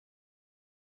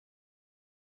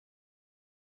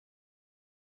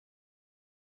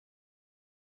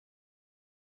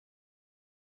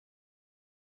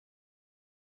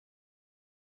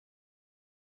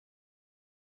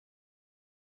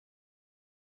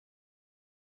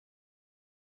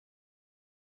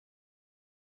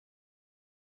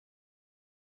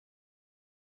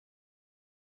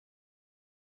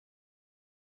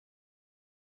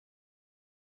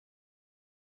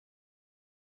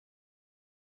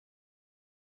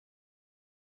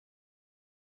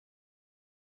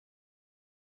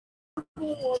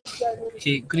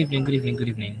Okay, good evening, good evening, good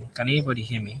evening. Can anybody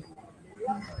hear me?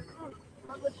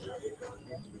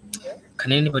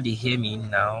 Can anybody hear me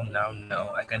now? Now,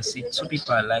 now. I can see two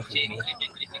people are live with me.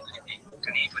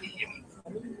 Can anybody hear me?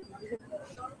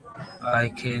 I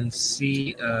can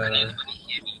see. Can anybody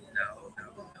hear me now?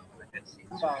 I can see two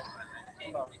people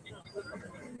are live with me.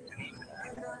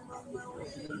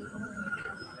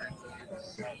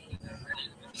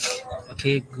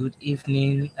 Okay, good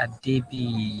evening,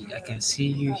 Adebi. I can see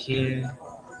you here.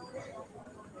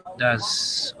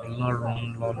 That's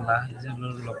Olorun Lola. Is it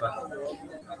Olorun Loba?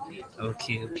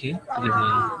 Okay, okay. Good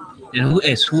evening. Then who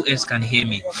else? Who else can hear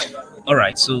me? All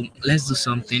right, so let's do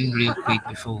something real quick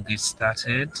before we get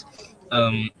started.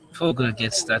 Before we're gonna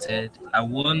get started, I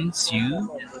want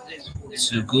you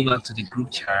to go back to the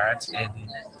group chat and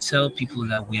tell people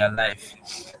that we are live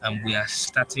and we are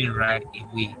starting right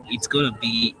away. It's gonna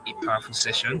be a powerful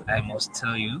session, I must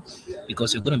tell you,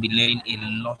 because you're gonna be learning a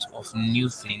lot of new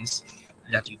things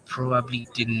that you probably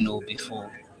didn't know before.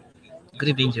 Good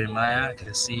evening, Jeremiah. I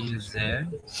can see you there.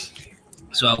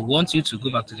 So I want you to go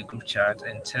back to the group chat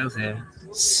and tell them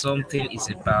something is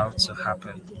about to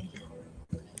happen.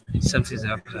 Something is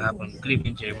about to happen. Good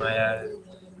evening, Jeremiah.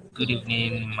 Good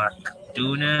evening,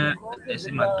 McDonough. Is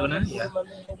it McDonough? Yeah.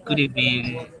 Good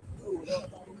evening,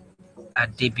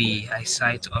 Adebi. I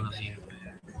cite all of you.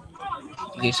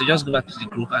 Okay, so just go back to the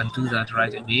group and do that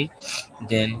right away.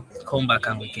 Then come back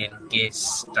and we can get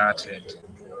started.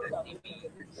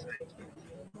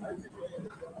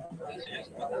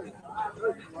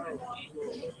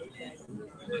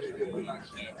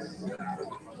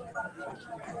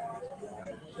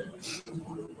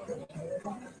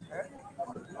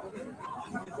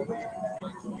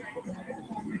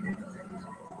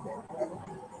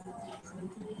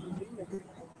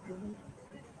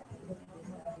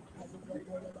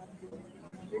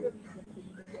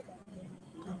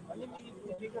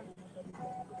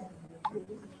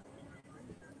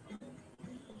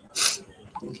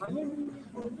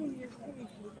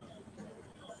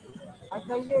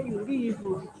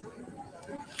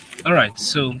 All right,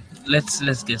 so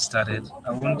let's get started.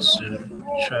 I want to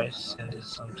try sending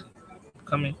something.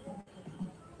 Coming.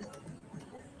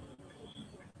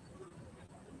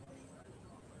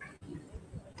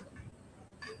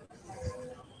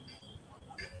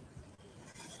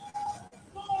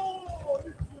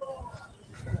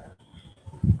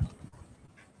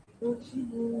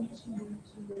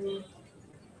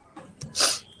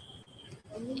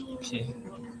 Okay.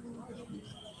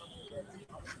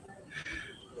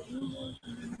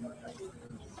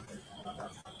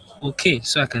 Okay,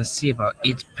 so I can see about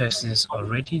 8 persons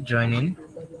already joining.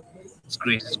 It's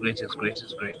great, it's great, it's great,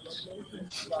 it's great.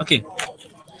 Okay,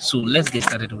 so let's get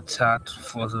started with that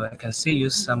further. I can see you,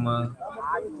 Summer.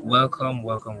 Welcome,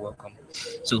 welcome, welcome.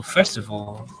 So first of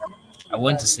all, I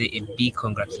want to say a big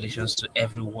congratulations to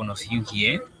every one of you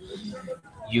here.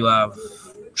 You have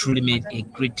truly made a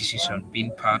great decision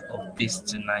being part of this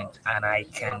tonight, and I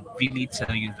can really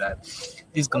tell you that this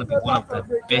is going to be one of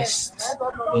the best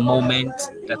moments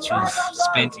that you've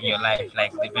spent in your life,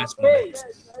 like the best moment.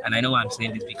 And I know I'm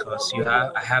saying this because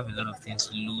I have a lot of things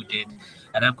loaded,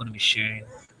 and I'm going to be sharing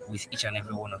with each and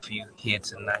every one of you here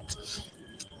tonight.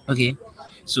 Okay,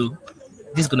 so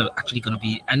this is gonna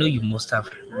be. I know you must have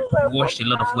watched a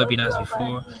lot of webinars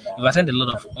before. You've attended a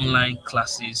lot of online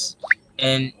classes,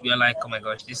 and you're like, "Oh my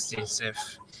gosh, this thing itself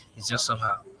is just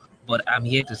somehow." But I'm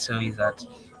here to tell you that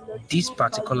this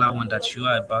particular one that you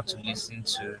are about to listen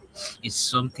to is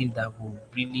something that will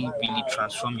really, really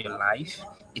transform your life.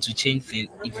 It will change things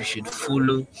if you should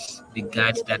follow the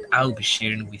guide that I'll be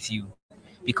sharing with you.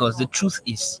 Because the truth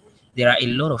is, there are a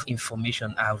lot of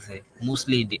information out there,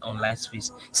 mostly in the online space.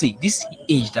 See, this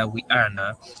age that we are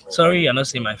now, sorry, you're not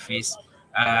seeing my face.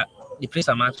 Uh, the place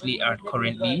I'm actually at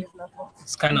currently,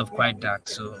 it's kind of quite dark,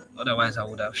 so otherwise I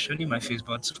would have shown you my face,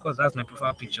 but of course that's my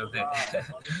profile picture there.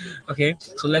 Okay,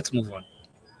 so let's move on.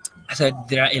 I said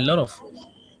there are a lot of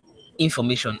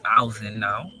information out there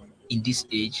now in this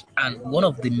age, and one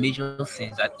of the major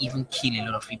things that even kill a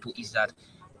lot of people is that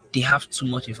they have too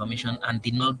much information and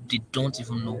they don't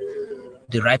even know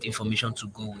the right information to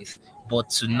go with. But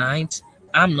tonight,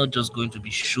 I'm not just going to be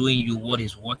showing you what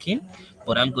is working,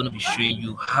 but I'm going to be showing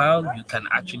you how you can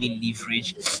actually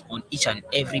leverage on each and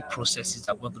every processes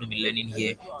that we're going to be learning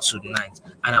here tonight.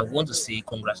 And I want to say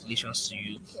congratulations to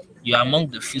you. You are among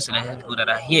the few selected people that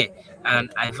are here,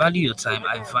 and I value your time.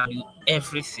 I value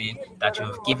everything that you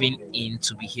have given in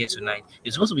to be here tonight.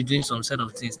 You're supposed to be doing some set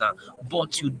of things now,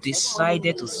 but you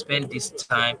decided to spend this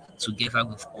time together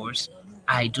with us.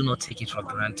 I do not take it for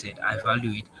granted. I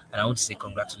value it, and I want to say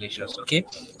congratulations. Okay,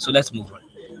 so let's move on.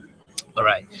 All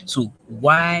right. So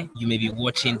why you may be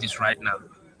watching this right now?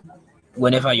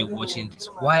 Whenever you're watching this,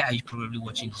 why are you probably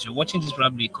watching this? You're watching this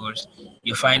probably because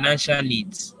your financial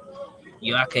needs,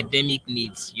 your academic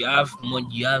needs, you have money,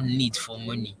 you have need for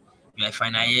money. You are a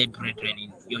final year brethren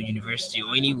in your university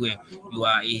or anywhere. You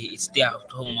are a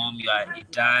stay-at-home mom, you are a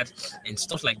dad, and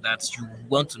stuff like that. You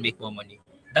want to make more money.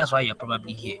 That's why you're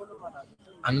probably here.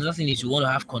 Another thing is you want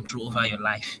to have control over your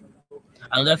life.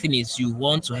 Another thing is you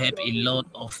want to help a lot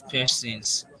of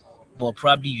persons, but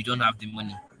probably you don't have the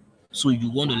money. So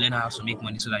you want to learn how to make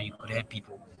money so that you could help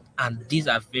people. And these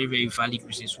are very, very valid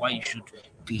reasons why you should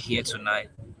be here tonight.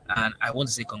 And I want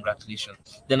to say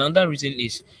congratulations. Then another reason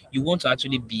is you want to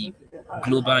actually be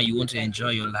global, you want to enjoy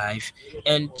your life,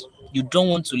 and you don't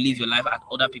want to live your life at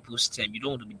other people's term. You don't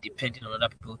want to be dependent on other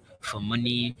people for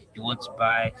money. You want to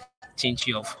buy change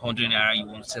of 100 naira, you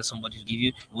want to tell somebody to give you,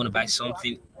 you want to buy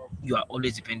something, you are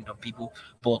always dependent on people.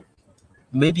 But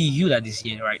maybe you that is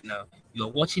here right now, you're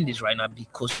watching this right now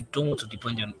because you don't want to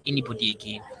depend on anybody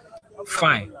again.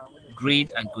 Fine,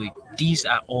 great and great. These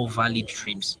are all valid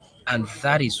dreams, and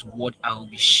that is what I will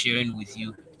be sharing with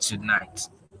you tonight.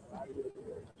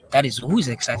 That is who's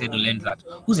excited to learn that.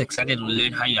 Who's excited to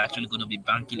learn how you're actually going to be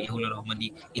banking a whole lot of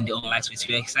money in the online space? If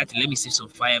you're excited, let me see some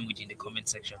fire emoji in the comment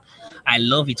section. I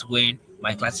love it when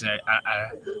my classes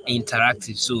are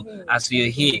interactive. So as you're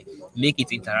here, make it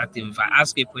interactive. If I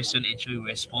ask you a question, ensure you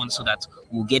respond so that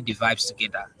we'll get the vibes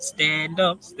together. Stand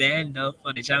up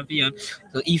for the champion.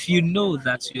 So if you know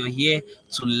that you're here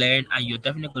to learn and you're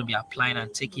definitely going to be applying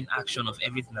and taking action of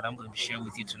everything that I'm going to be sharing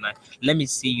with you tonight, let me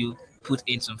see you put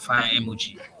in some fire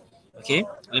emoji. Okay,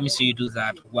 let me see you do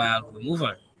that while we move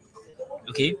on.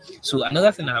 Okay, so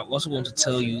another thing I also want to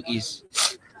tell you is,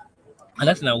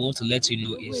 another thing I want to let you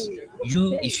know is,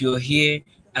 you, if you're here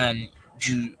and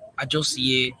you are just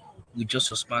here with just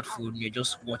your smartphone, you're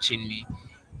just watching me,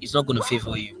 it's not going to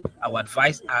favor you. Our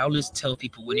advice, I always tell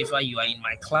people, whenever you are in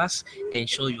my class,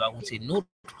 ensure you are with a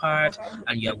notepad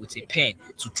and you are with a pen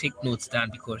to take notes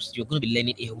down, because you're going to be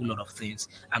learning a whole lot of things.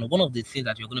 And one of the things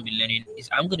that you're going to be learning is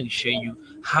I'm going to be showing you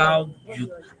how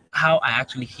I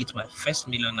actually hit my first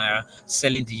million naira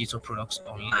selling digital products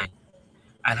online,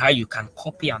 and how you can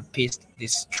copy and paste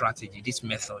this strategy, this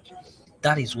method.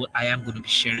 That is what I am going to be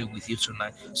sharing with you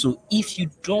tonight. So if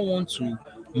you don't want to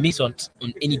miss on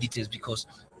any details, because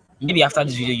maybe after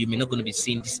this video, you may not going to be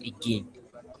seeing this again.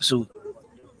 So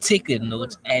take a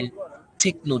note and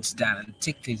take notes down and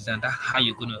take things down. That's how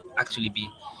you're going to actually be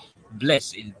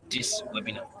blessed in this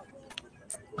webinar.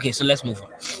 Okay, so let's move on.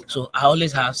 So I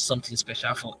always have something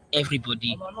special for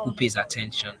everybody who pays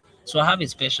attention. So I have a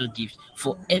special gift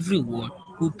for everyone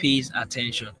who pays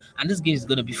attention. And this gift is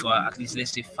going to be for at least,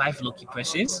 let's say, 5 lucky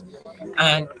persons.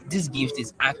 And this gift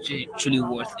is actually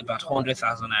worth about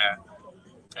 100,000 naira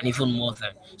and even more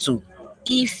than. So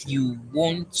if you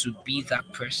want to be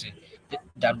that person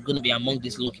that's going to be among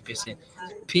this lucky person,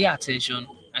 pay attention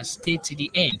and stay to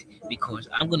the end, because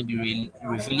I'm going to be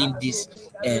revealing this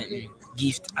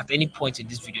gift at any point in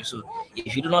this video. So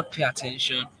if you do not pay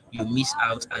attention, you miss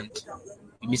out, and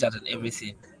you miss out on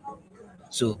everything.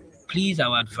 So please, I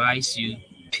would advise you,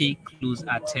 pay close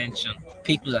attention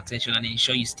and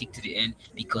ensure you stick to the end,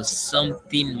 because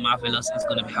something marvelous is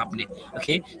going to be happening.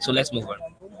 Okay, so let's move on.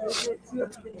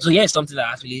 So here's something that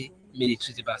I actually made a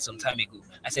tweet about some time ago.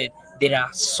 I said there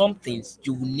are some things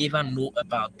you will never know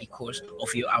about because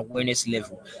of your awareness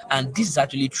level, and this is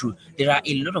actually true. There are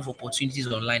a lot of opportunities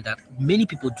online that many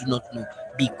people do not know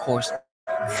because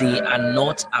they are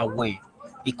not aware.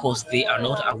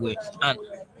 And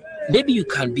maybe you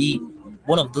can be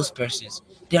one of those persons.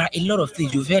 There are a lot of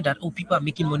things you've heard that, oh, people are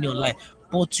making money online,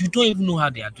 but you don't even know how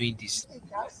they are doing this.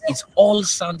 It's all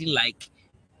sounding like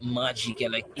magic.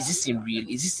 You're like, is this in real?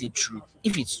 Is this in true?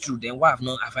 If it's true, then why have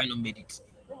I not made it?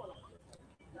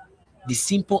 The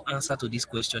simple answer to this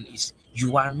question is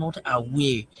you are not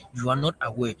aware. You are not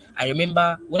aware. I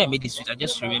remember when I made this tweet, I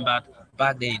just remembered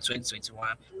back then in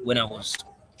 2021 when I was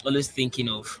always thinking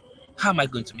of, how am I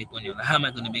going to make money online? How am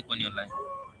I going to make money online?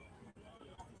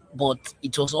 But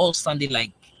it was all sounding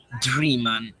like dream,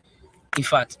 and in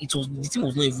fact, the thing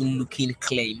was not even looking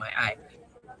clear in my eye.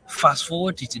 Fast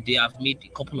forward to today, I've made a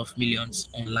couple of millions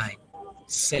online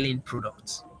selling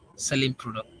products.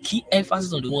 Key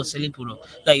emphasis on the word selling product.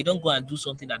 That you don't go and do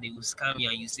something that they will scam you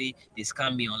and you say they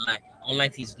scam me online. Online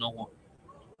things not work.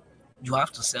 You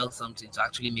have to sell something to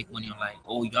actually make money online,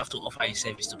 or you have to offer a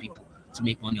service to people to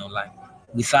make money online.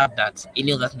 Without that,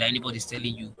 any other thing that anybody's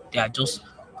telling you, they are just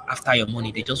after your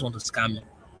money. They just want to scam you.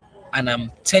 And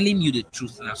I'm telling you the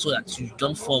truth now, so that you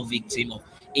don't fall victim of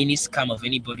any scam of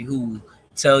anybody who will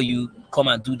tell you, come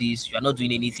and do this. You are not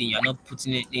doing anything. You are not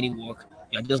putting in any work.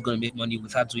 you're just going to make money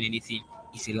without doing anything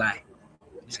is a lie.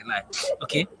 It's a lie.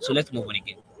 Okay, so let's move on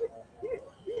again.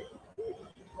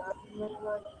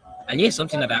 And here's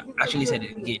something that I actually said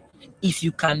it again. If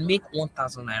you can make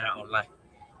 1,000 naira online,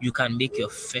 you can make your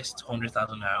first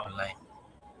 100,000 naira online.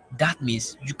 That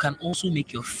means you can also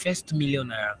make your first million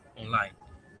naira online.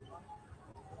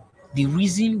 The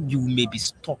reason you may be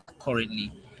stuck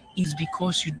currently is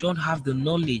because you don't have the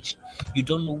knowledge. You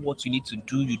don't know what you need to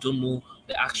do. You don't know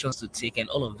the actions to take and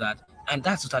all of that. And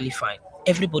that's totally fine.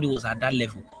 Everybody was at that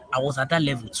level. I was at that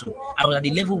level too. I was at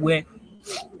the level where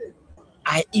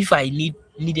if I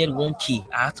needed 1K,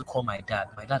 I had to call my dad.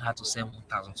 My dad had to send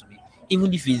 1,000 to me.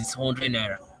 Even if it's 100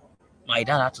 naira, my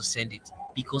dad had to send it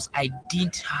because I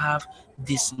didn't have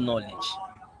this knowledge.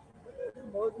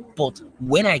 But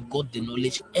when I got the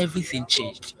knowledge, everything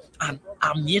changed. And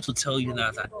I'm here to tell you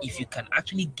now that if you can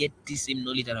actually get this same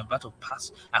knowledge that I'm about to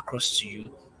pass across to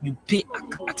you, you pay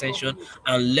attention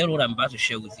and learn what I'm about to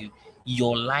share with you,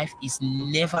 your life is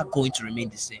never going to remain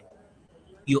the same.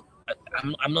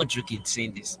 I'm not joking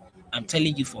saying this. I'm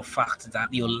telling you for a fact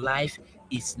that your life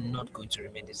is not going to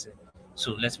remain the same.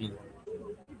 So let's move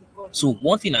on. So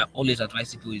one thing I always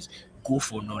advise people is go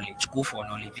for knowledge. Go for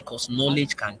knowledge because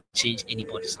knowledge can change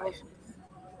anybody's life.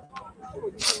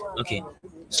 Okay,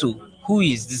 so who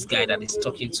is this guy that is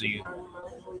talking to you?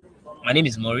 My name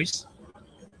is Maurice,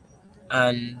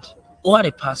 and over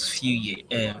the past few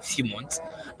months,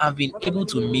 I've been able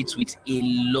to meet with a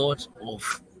lot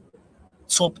of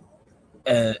top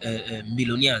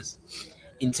millionaires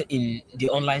in the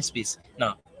online space.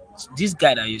 Now, this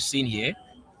guy that you're seeing here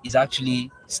is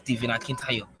actually Stephen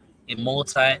Akintayo, a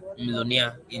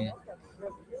multi-millionaire in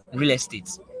real estate.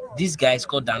 This guy is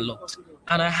called Unlocked,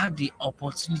 and I had the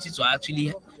opportunity to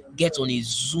actually get on a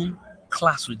Zoom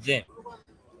class with them.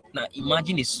 Now,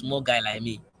 imagine a small guy like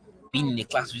me being in a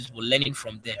class with people, learning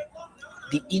from them.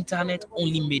 The internet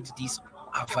only made this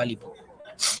available.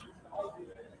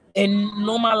 In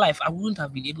normal life, I wouldn't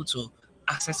have been able to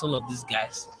access all of these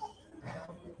guys.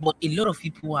 But a lot of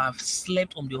people have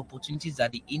slept on the opportunities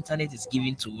that the internet is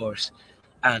giving to us.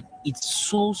 And it's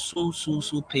so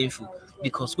painful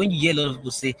because when you hear a lot of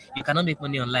people say you cannot make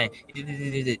money online,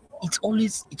 it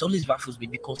always baffles me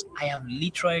because I have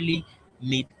literally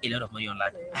made a lot of money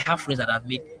online. I have friends that have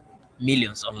made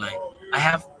millions online. I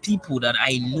have people that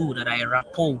I know that I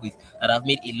rapport with that have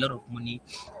made a lot of money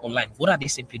online. What are they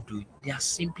simply doing? They are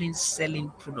simply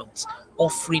selling products,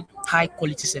 offering high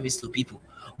quality service to people.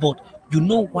 But you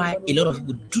know why a lot of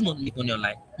people do not make money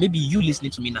online? Maybe you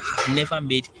listening to me now have never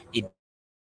made a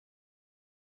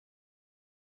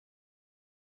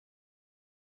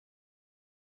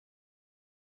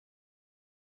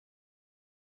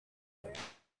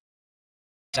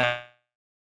time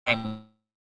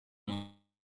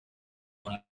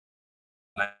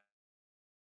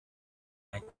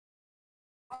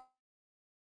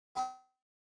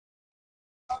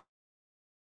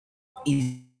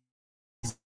is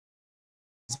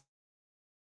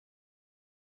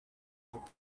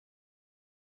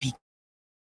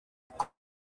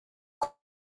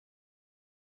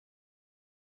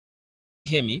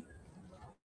hear me?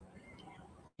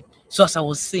 So as I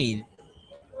was saying,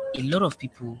 a lot of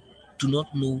people do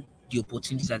not know the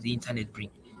opportunities that the internet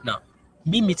brings. Now,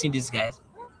 me meeting these guys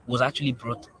was actually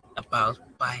brought about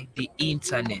by the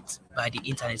internet.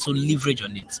 So leverage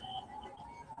on it.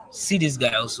 See this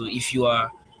guy also. If you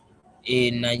are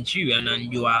a Nigerian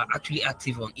and you are actually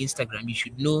active on Instagram, you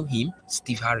should know him,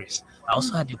 Steve Harris. I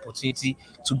also had the opportunity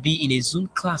to be in a Zoom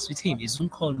class with him, a Zoom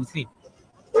call with him.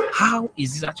 How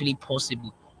is this actually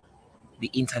possible? The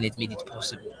internet made it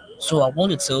possible. So I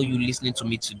want to tell you listening to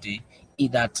me today is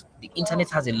that the internet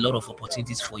has a lot of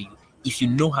opportunities for you if you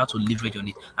know how to leverage on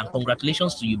it. And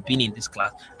congratulations to you being in this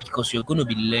class because you're going to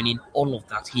be learning all of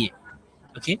that here.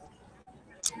 Okay?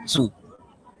 So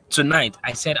tonight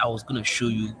I said I was going to show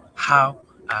you how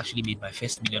I actually made my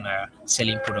first millionaire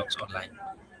selling products online.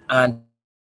 And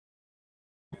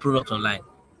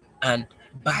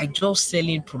by just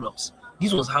selling products,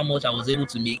 this was how much I was able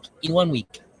to make in 1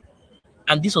 week.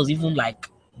 And this was even like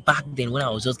back then when I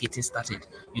was just getting started.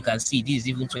 You can see this is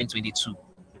even 2022.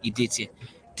 The date here.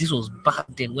 This was back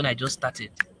then when I just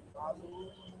started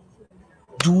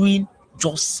doing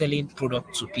just selling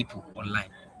product to people online.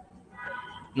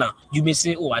 Now you may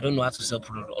say, "Oh, I don't know how to sell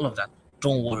product." All of that.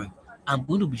 Don't worry. I'm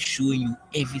going to be showing you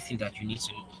everything that you need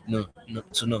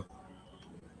to know.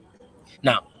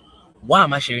 Now, why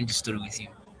am I sharing this story with you?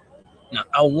 Now,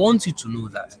 I want you to know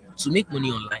that to make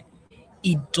money online,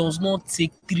 it does not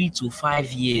take 3 to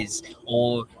 5 years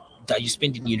or that you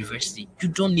spend in university. You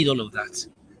don't need all of that.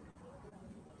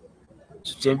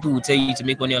 Some people will tell you to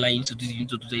make money online, you need to do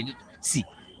it. See,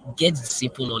 get the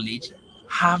simple knowledge,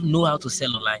 know how to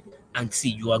sell online, and see,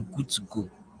 you are good to go.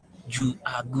 You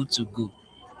are good to go.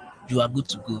 You are good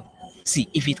to go. See,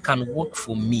 if it can work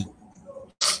for me,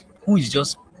 who is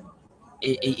just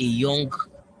a young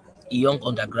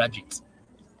undergraduate,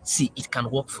 see, it can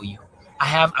work for you.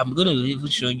 I'm going to even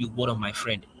show you one of my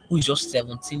friend who is just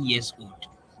 17 years old.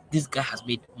 This guy has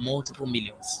made multiple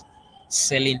millions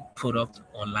selling product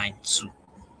online too.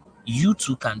 You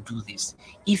too can do this.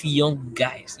 If young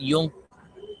guys, young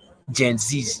Gen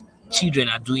Z's children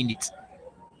are doing it,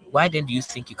 why then do you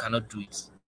think you cannot do it?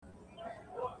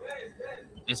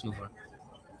 Let's move on.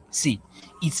 See,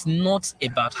 it's not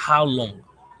about how long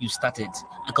you started,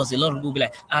 because a lot of people will be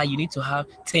like, you need to have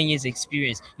 10 years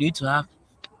experience, you need to have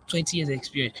 20 years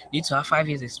experience, you need to have 5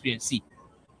 years experience. See,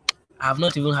 I have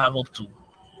not even have up to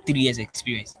 3 years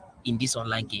experience in this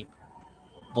online game,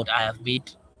 but I have made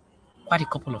quite a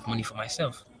couple of money for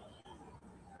myself.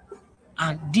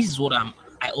 And this is what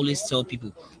I always tell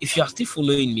people. If you are still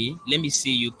following me, let me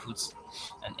see you put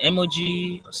an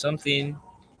emoji or something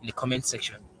in the comment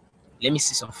section. Let me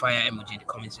see some fire emoji in the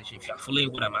comment section if you are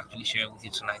following what I'm actually sharing with you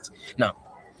tonight. Now,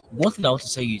 one thing I want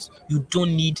to tell you is you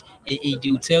don't need they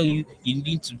will tell you you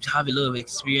need to have a lot of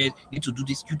experience, you need to do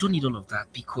this. You don't need all of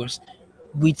that, because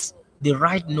with the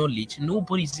right knowledge,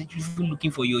 nobody is even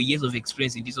looking for your years of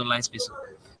experience in this online space.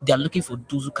 They are looking for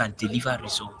those who can deliver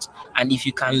results. And if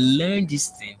you can learn this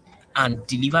thing and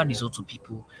deliver results to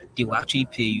people, they will actually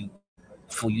pay you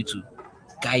for you to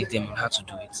guide them on how to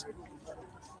do it.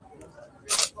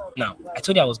 Now, I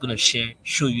told you I was going to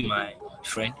show you my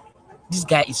friend. This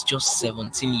guy is just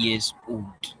 17 years old.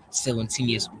 17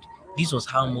 years old. This was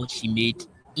how much he made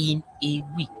in a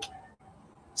week.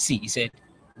 See, he said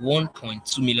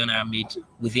 1.2 million naira made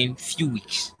within few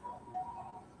weeks.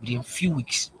 Within few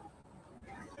weeks.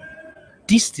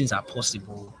 These things are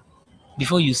possible.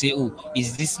 Before you say, oh,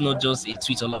 is this not just a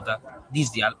tweet, all of that? This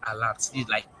is the alert.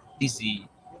 This is the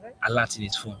alert in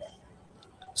his phone.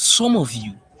 Some of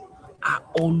you are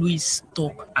always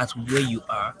stuck at where you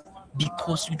are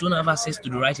because you don't have access to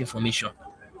the right information.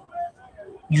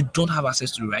 You don't have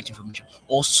access to the right information.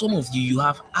 Or some of you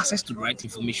have access to the right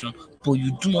information, but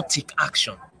you do not take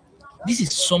action. This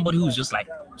is somebody who is just like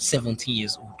 17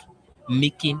 years old,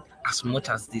 making as much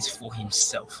as this for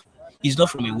himself. He's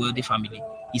not from a wealthy family.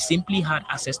 He simply had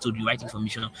access to the right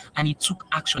information and he took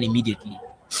action immediately.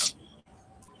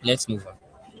 Let's move on.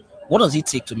 What does it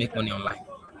take to make money online?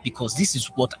 Because this is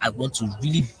what I want to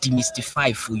really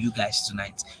demystify for you guys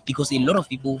tonight. Because a lot of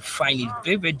people find it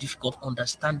very, very difficult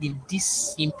understanding this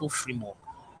simple framework.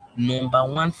 Number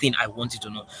one thing I want you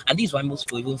to know, and this is why most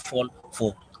people even fall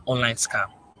for online scam,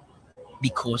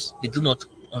 because they do not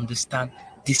understand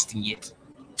this thing yet.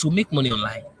 To make money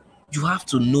online, you have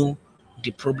to know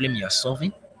the problem you are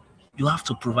solving. You have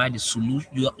to provide a solution.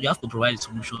 You have to provide a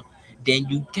solution. Then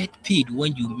you get paid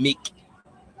when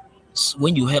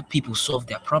you help people solve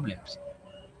their problems.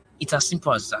 It's as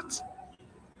simple as that.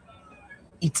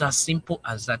 It's as simple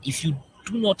as that. If you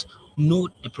do not know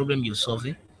the problem you're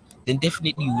solving, then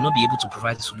definitely you will not be able to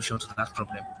provide a solution to that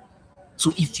problem.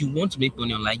 So if you want to make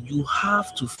money online, you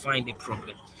have to find a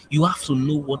problem. You have to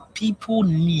know what people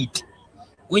need.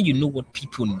 When you know what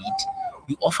people need,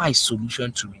 you offer a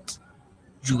solution to it.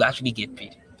 You actually get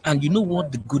paid. And you know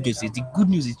what the good news is? The good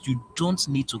news is you don't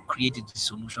need to create the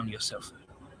solution yourself.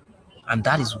 And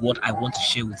that is what I want to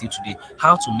share with you today.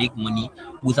 How to make money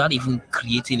without even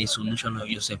creating a solution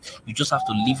yourself. You just have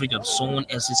to leverage on someone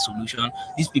else's solution.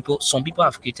 Some people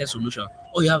have created a solution.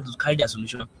 All you have to carry their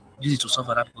solution, use it to solve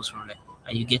other people's problem,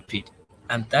 and you get paid.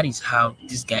 And that is how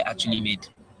this guy actually made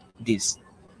this.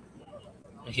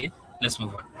 Okay, let's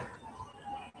move on.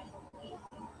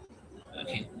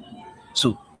 Okay,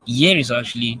 so here is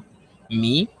actually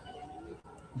me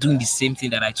doing the same thing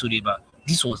that I told you about.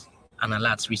 This was an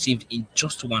alert received in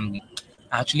just 1 week.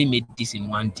 I actually made this in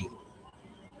 1 day.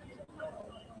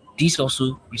 This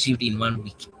also received in 1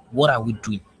 week. What are we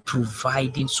doing?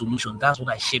 Providing solution. That's what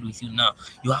I shared with you now.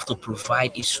 You have to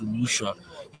provide a solution.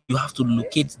 You have to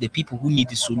locate the people who need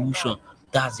the solution.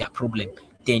 That's their problem.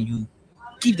 Then you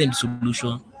give them the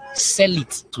solution, sell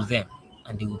it to them,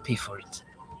 and they will pay for it.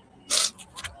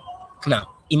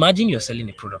 Now, imagine you're selling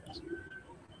a product.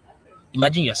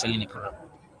 Imagine you're selling a product,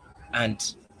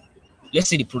 and let's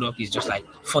say the product is just like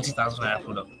 40,000 naira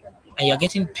product, and you're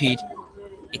getting paid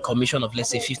a commission of, let's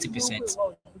say, 50%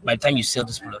 by the time you sell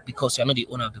this product, because you're not the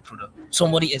owner of the product.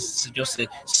 Somebody else just said,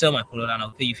 sell my product and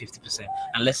I'll pay you 50%.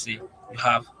 And let's say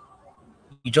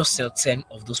you just sell 10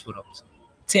 of those products.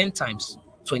 10 times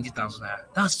 20,000 naira.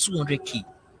 That's 200k.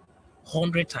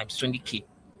 100 times 20k.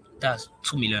 That's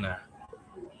 2 million naira.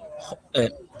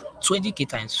 20K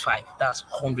times 5, that's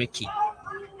 100K.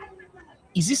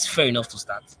 Is this fair enough to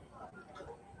start?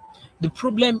 The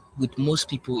problem with most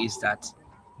people is that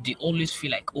they always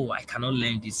feel like, oh, I cannot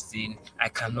learn this thing, I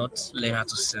cannot learn how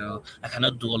to sell, I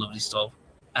cannot do all of this stuff,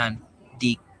 and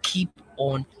they keep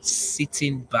on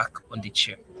sitting back on the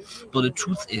chair. But the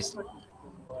truth is,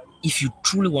 if you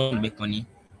truly want to make money,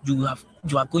 you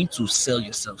are going to sell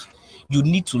yourself. You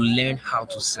need to learn how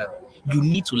to sell. You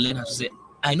need to learn how to sell.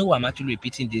 I know I'm actually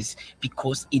repeating this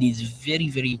because it is very,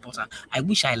 very important. I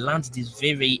wish I learned this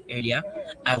very, very earlier.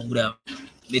 I would have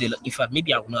made a lot. In fact,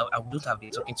 maybe I wouldn't have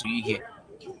been talking to you here.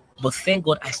 But thank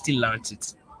God I still learned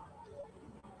it.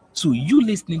 So you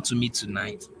listening to me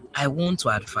tonight, I want to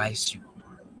advise you.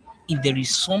 If there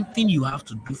is something you have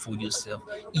to do for yourself,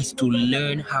 is to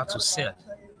learn how to sell.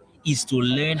 Is to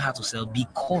learn how to sell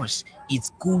because it's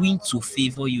going to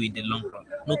favor you in the long run.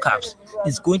 No caps.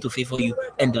 It's going to favor you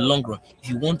in the long run. If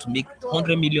you want to make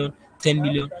 100 million, 10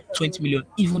 million, 20 million,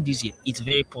 even this year, it's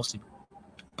very possible.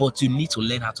 But you need to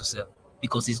learn how to sell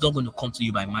because it's not going to come to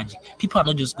you by magic. People are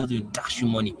not just going to dash you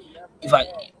money.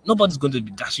 Nobody's going to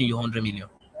be dashing you 100 million.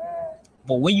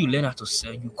 But when you learn how to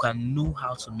sell, you can know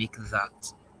how to make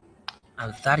that.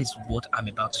 And that is what I'm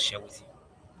about to share with you.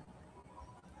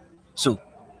 So,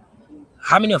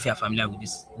 how many of you are familiar with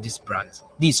this brand?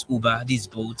 This Uber, this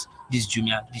Bolt, this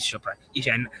Jumia, this Shoprite. If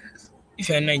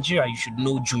you're in Nigeria, you should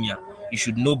know Jumia. You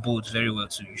should know Bolt very well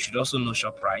too. You should also know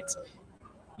Shoprite.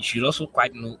 You should also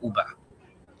quite know Uber.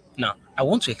 Now, I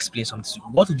want to explain something.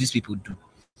 What do these people do?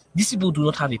 These people do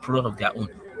not have a product of their own.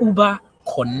 Uber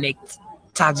connects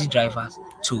taxi drivers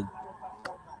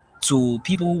to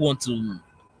people who want to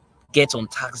get on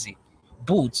taxi.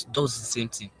 Bolt does the same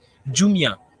thing.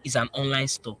 Jumia is an online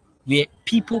store where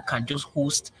people can just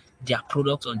host their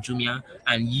products on Jumia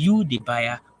and you, the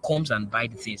buyer, comes and buy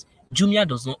the things. Jumia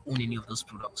does not own any of those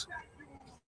products.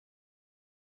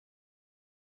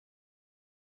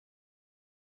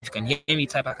 If you can hear me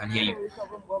type, I can hear you.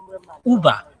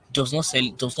 Uber does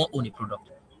not own a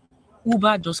product.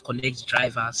 Uber just connects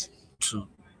drivers to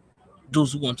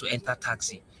those who want to enter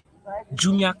taxi.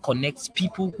 Jumia connects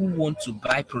people who want to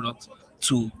buy products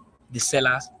to the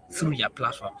sellers through their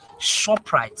platform.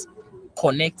 Shoprite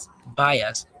connects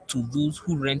buyers to those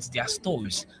who rent their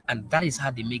stores, and that is how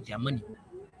they make their money.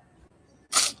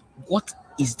 What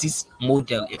is this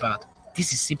model about?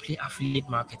 This is simply affiliate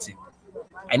marketing.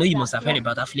 I know you must have heard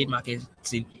about affiliate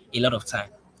marketing a lot of time,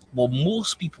 but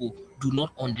most people do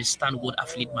not understand what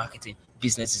affiliate marketing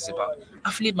business is about.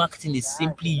 Affiliate marketing is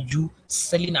simply you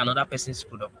selling another person's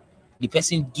product. The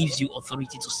person gives you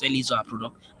authority to sell his or her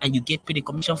product, and you get paid a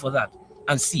commission for that.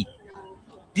 And see,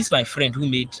 this is my friend who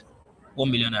made 1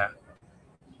 million.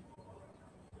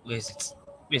 Where is it?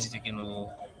 Where is it again?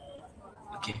 Oh,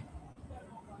 okay.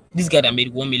 This guy that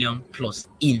made 1 million plus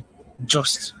in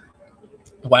just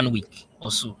 1 week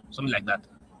or so, something like that.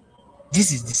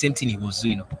 This is the same thing he was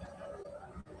doing.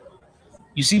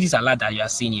 You see this alert that you are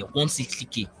seeing here,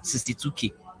 160K,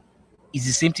 62K, is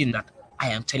the same thing that I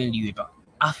am telling you about.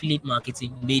 Affiliate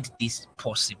marketing made this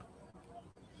possible.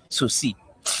 So see,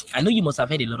 I know you must have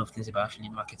heard a lot of things about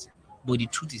affiliate marketing, but the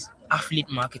truth is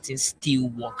affiliate marketing still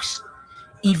works.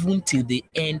 Even till the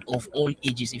end of all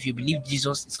ages, if you believe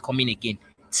Jesus is coming again,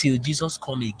 till Jesus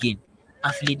come again,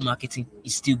 affiliate marketing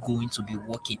is still going to be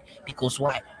working. Because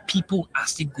why? People are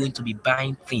still going to be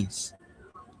buying things.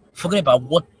 Forget about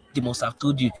what they must have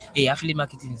told you. Hey, affiliate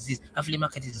marketing is this, affiliate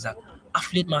marketing is that.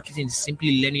 Affiliate marketing is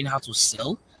simply learning how to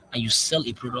sell, and you sell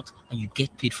a product and you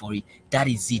get paid for it. That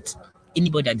is it.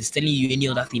 Anybody that is telling you any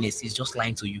other thing is just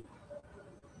lying to you.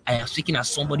 I am speaking as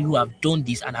somebody who have done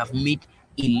this and have made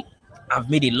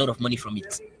a lot of money from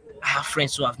it. I have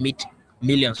friends who have made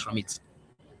millions from it.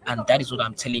 And that is what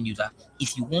I'm telling you, that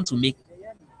if you want to make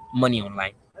money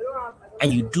online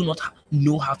and you do not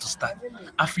know how to start,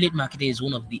 affiliate marketing is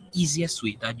one of the easiest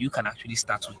way that you can actually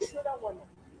start with.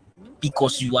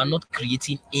 Because you are not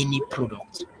creating any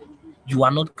product. You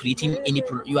are not creating any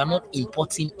product. You are not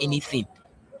importing anything.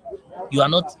 You are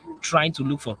not trying to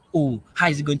look for, oh, how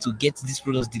is he going to get these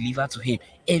products delivered to him?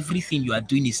 Everything you are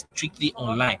doing is strictly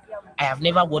online. I have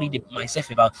never worried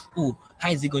myself about, oh, how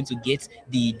is he going to get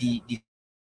the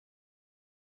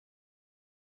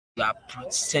you are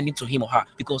sending to him or her?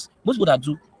 Because most people that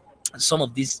do some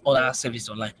of these other services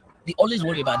online, they always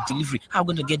worry about delivery. How am I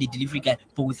going to get the delivery guy?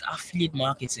 But with affiliate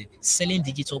marketing, selling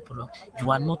digital product, you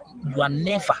are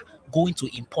never going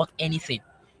to import anything.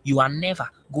 You are never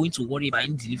going to worry about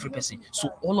any delivery person.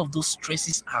 So all of those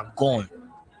stresses are gone.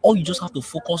 All you just have to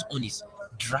focus on is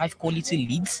drive quality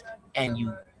leads and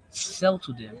you sell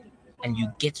to them and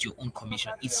you get your own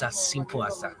commission. It's as simple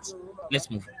as that. Let's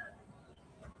move on.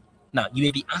 Now, you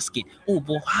may be asking, oh,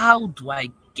 but how do I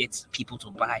get people to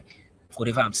buy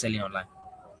whatever I'm selling online?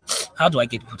 How do I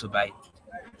get people to buy it?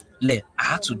 I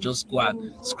had to just go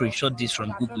and screenshot this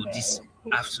from Google this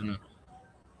afternoon.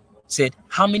 Said,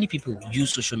 how many people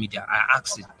use social media? I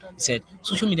asked it. He said,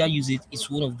 social media usage is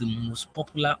one of the most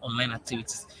popular online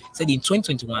activities. Said in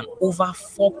 2021, over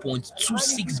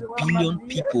 4.26 billion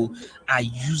people are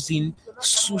using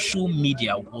social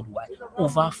media worldwide.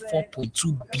 Over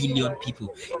 4.2 billion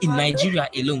people. In Nigeria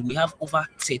alone, we have over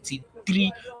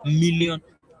 33 million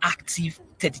active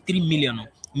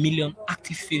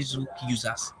active Facebook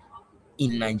users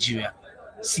in Nigeria.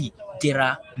 See, there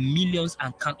are millions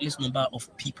and countless number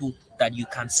of people that you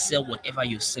can sell whatever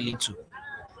you're selling to.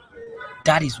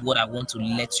 That is what I want to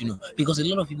let you know, because a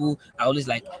lot of people are always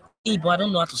like, hey, but I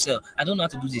don't know how to sell, I don't know how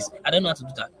to do this, I don't know how to do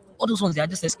that. All those ones, they are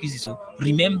just excuses. So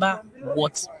remember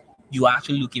what you are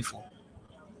actually looking for.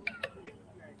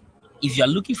 If you are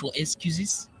looking for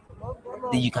excuses,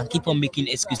 then you can keep on making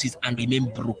excuses and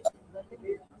remain broke.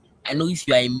 I know if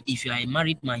you are a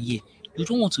married man here, you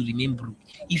don't want to remain broke.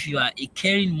 If you are a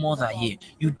caring mother here,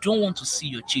 you don't want to see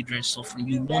your children suffering.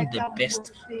 You want the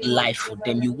best life for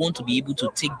them. You want to be able to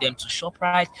take them to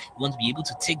ShopRite. You want to be able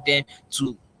to take them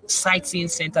to sightseeing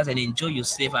centers and enjoy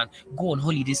yourself and go on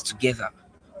holidays together.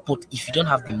 But if you don't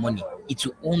have the money, it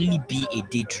will only be a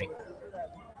daydream.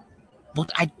 But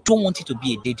I don't want it to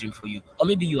be a daydream for you. Or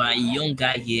maybe you are a young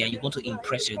guy here and you want to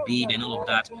impress your babe and all of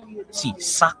that. See,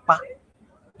 Sakpa.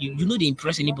 You know they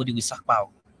impress anybody with Sakpa.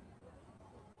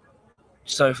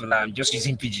 Sorry for that, I'm just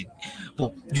using pidgin.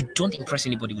 But you don't impress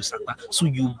anybody with Sakpa. So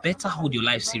you better hold your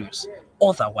life serious.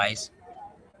 Otherwise,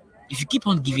 if you keep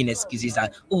on giving excuses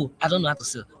that, oh, I don't know how to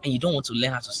sell, and you don't want to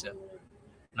learn how to sell,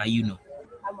 now you know.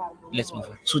 Let's move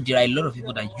on. So there are a lot of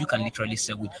people that you can literally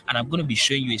sell with, and I'm going to be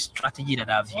showing you a strategy that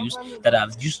I've used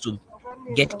to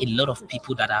get a lot of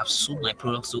people that have sold my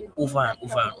products to over and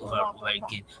over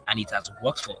again, and it has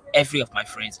worked for every of my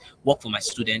friends, worked for my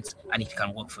students, and it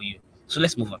can work for you. So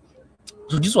let's move on.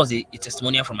 So this was a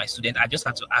testimonial from my student. I just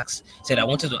had to ask, said I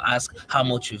wanted to ask how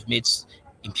much you've made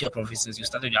in Pure Profit since you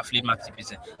started your affiliate marketing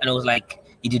business. And I was like,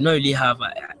 he did not really have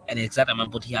an exact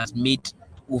amount, but he has made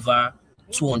over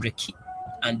 200K.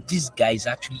 And this guy is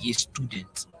actually a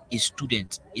student,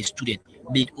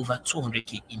 made over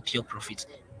 200K in Pure Profit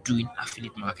doing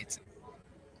affiliate marketing,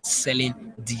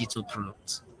 selling digital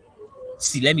products.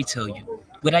 See, let me tell you,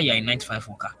 whether you're a 9-to-5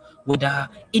 worker, whether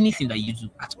anything that you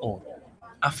do at all,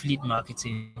 affiliate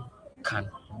marketing can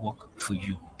work for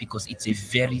you because it's a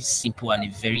very simple and a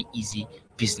very easy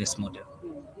business model.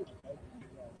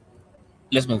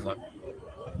 Let's move on.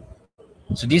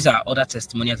 So these are other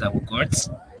testimonials that we got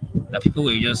that people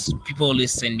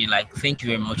always send me like, thank you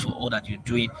very much for all that you're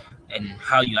doing and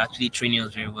how you actually train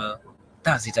us very well.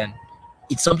 That's it. And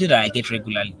it's something that I get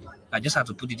regularly. I just have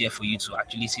to put it there for you to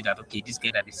actually see that, okay, this guy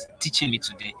that is teaching me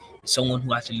today is someone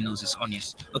who actually knows his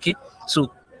onions. Okay,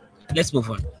 so let's move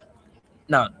on.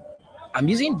 Now, I'm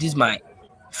using this my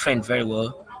friend very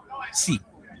well. See,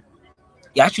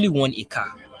 he actually won a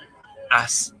car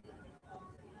as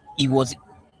he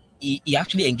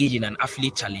actually engaged in an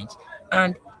affiliate challenge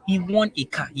and he won a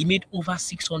car. He made over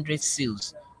 600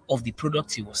 sales of the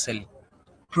product he was selling,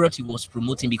 product he was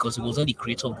promoting, because he was not the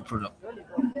creator of the product.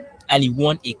 And he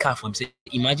won a car for himself.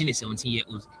 Imagine a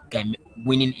 17-year-old guy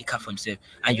winning a car for himself,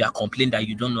 and you are complaining that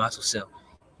you don't know how to sell.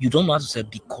 You don't know how to sell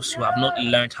because you have not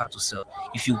learned how to sell.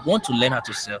 If you want to learn how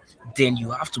to sell, then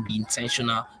you have to be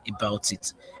intentional about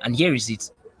it. And here is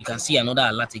it. You can see another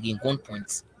alert again,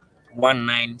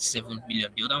 1.197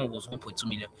 million. The other one was 1.2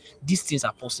 million. These things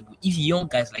are possible. If young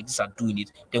guys like this are doing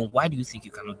it, then why do you think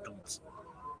you cannot do it?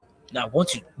 Now,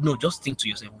 just think to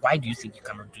yourself, why do you think you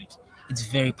cannot do it? It's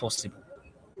very possible.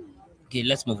 Okay,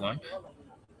 let's move on.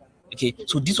 Okay,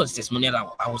 so this was a testimonial that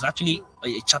I was actually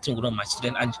chatting with one of my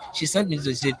students, and she sent me this.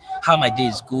 She said how my day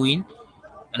is going,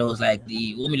 and I was like,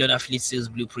 the 1 million affiliate sales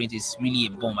blueprint is really a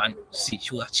bomb. And see,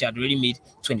 she had already made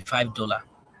 $25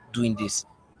 doing this.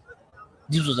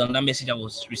 This was another message I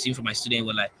was receiving from my student.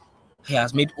 Where like, he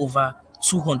has made over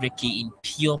 200K in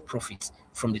pure profit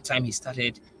from the time he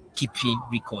started keeping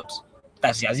records.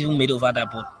 He has even made over that,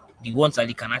 but the ones that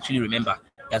he can actually remember,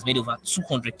 he has made over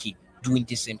 200K doing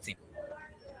the same thing.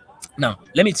 Now,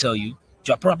 let me tell you,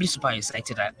 you are probably super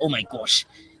excited that, oh my gosh,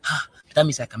 that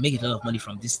means I can make a lot of money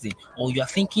from this thing. Or you are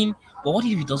thinking, well, what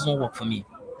if it does not work for me?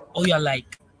 Or you are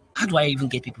like, how do I even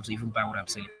get people to even buy what I'm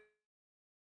selling?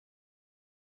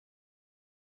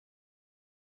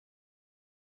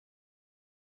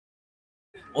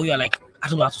 Or you are like, I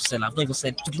don't know how to sell. I've not even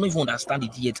said, you don't even understand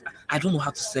it yet. I don't know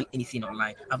how to sell anything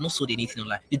online. I've not sold anything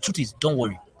online. The truth is, don't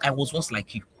worry. I was once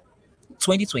like you.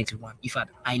 2021, in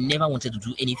fact, I never wanted to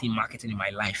do anything marketing in my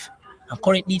life. I'm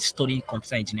currently studying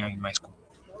computer engineering in my school.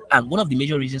 And one of the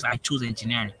major reasons I chose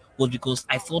engineering was because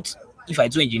I thought if I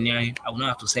do engineering, I will not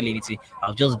have to sell anything.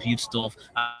 I'll just build stuff.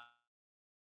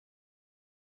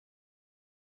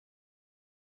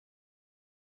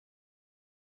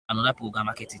 Another people can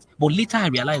market it. But later I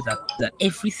realized that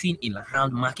everything in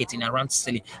around marketing, around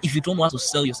selling, if you don't know how to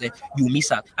sell yourself, you miss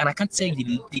out. And I can't tell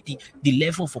you the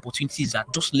level of opportunities that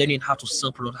just learning how to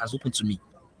sell product has opened to me.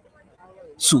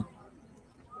 So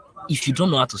if you don't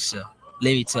know how to sell,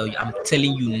 let me tell you, I'm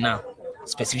telling you now,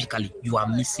 specifically, you are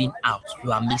missing out.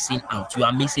 You are missing out. You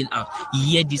are missing out.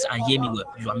 Hear this and hear me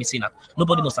well. You are missing out.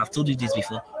 Nobody must have told you this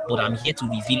before, but I'm here to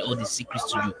reveal all the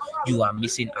secrets to you. You are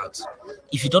missing out.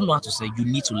 If you don't know how to sell, you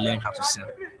need to learn how to sell.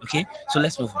 Okay, so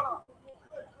let's move on.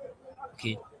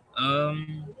 Okay,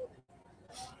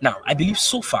 now I believe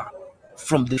so far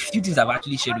from the few things I've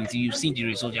actually shared with you, you've seen the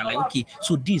results. You're like, okay,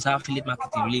 so this is how affiliate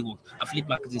marketing really works. Affiliate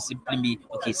marketing is simply me,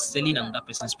 okay, selling another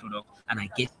person's product and I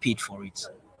get paid for it.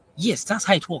 Yes, that's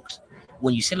how it works.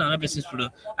 When you sell another person's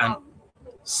product and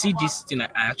see this thing I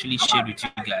actually shared with you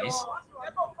guys.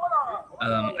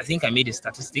 I think I made the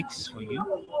statistics for you.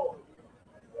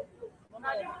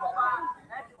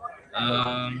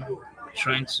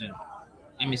 Trying to,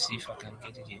 let me see if I can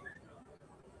get it here.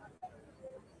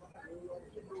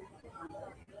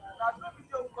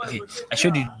 Okay, I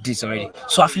showed you this already.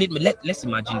 So affiliate, let's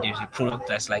imagine there's a product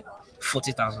that's like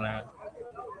 40,000,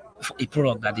 a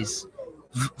product that is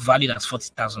valued as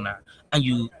 40,000, and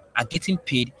you are getting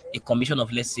paid a commission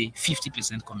of, let's say,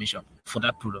 50% commission for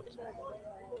that product.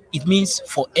 It means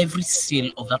for every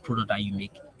sale of that product that you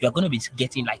make, you are going to be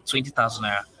getting like 20,000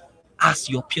 as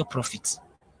your pure profit.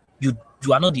 You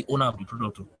are not the owner of the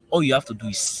product. All you have to do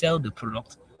is sell the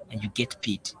product and you get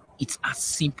paid. It's as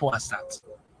simple as that.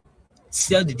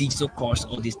 Sell the digital course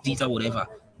or this digital whatever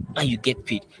and you get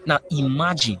paid. Now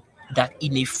imagine that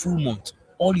in a full month,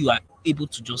 all you are able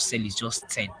to just sell is just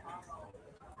 10.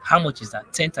 How much is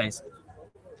that? 10 times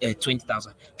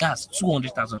 20,000. That's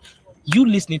 200,000. You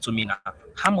listening to me now,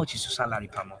 how much is your salary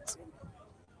per month?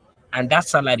 And that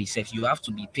salary itself, you have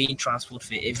to be paying transport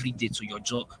fare every day to your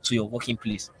job, to your working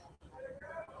place.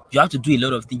 You have to do a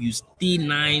lot of things. You stay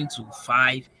 9 to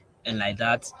 5 and like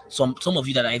that. Some of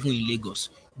you that are even in Lagos,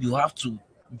 you have to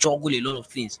juggle a lot of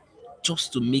things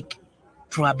just to make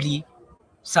probably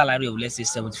salary of, let's say,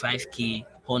 75k,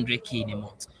 100k in a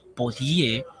month. But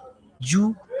here,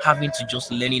 you having to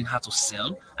just learning how to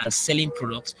sell and selling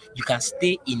products, you can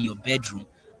stay in your bedroom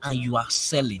and you are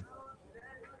selling.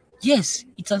 Yes,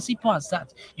 it's as simple as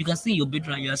that. You can stay in your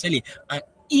bedroom and you are selling. And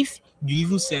if you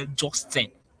even sell just 10,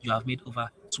 you have made over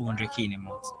 200k in a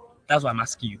month. That's why I'm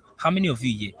asking you. How many of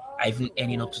you here are even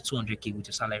earning up to 200k with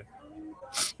your salary?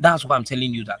 That's why I'm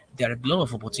telling you that there are a lot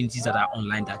of opportunities that are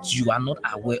online that you are not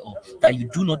aware of, that you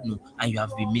do not know, and you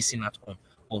have been missing out on.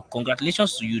 Well,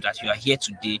 congratulations to you that you are here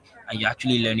today and you're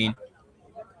actually learning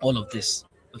all of this.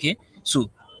 Okay, so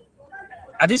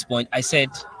at this point, I said,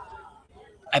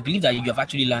 I believe that you have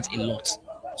actually learned a lot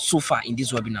so far in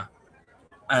this webinar.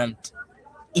 And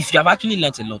if you have actually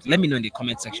learned a lot, let me know in the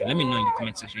comment section. Let me know in the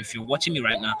comment section. If you're watching me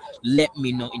right now, let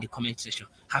me know in the comment section.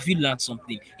 Have you learned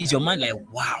something? Is your mind like,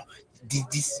 wow,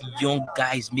 this young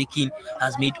guy has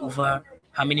made over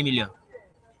how many million?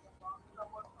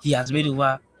 He has made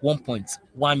over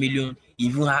 1.1 million. He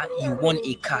won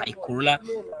a car, a Corolla,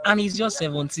 and he's just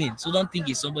 17. So don't think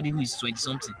he's somebody who is 20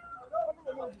 something.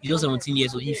 He's just 17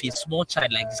 years old. If a small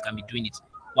child like this can be doing it,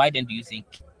 why then do you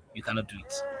think you cannot do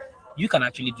it? You can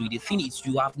actually do it. The thing is,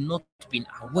 you have not been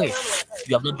aware.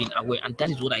 You have not been aware. And that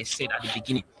is what I said at the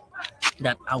beginning,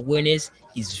 that awareness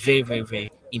is very, very,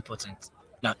 very important.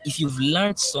 Now, if you've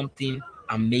learned something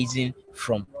amazing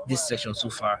from this session so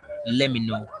far, let me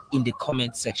know in the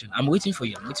comment section. I'm waiting for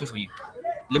you. I'm waiting for you.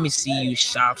 Let me see you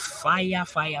shout fire,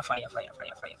 fire, fire, fire,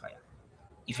 fire, fire, fire.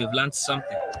 If you've learned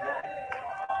something.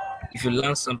 If you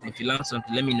learn something,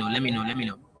 let me know, let me know, let me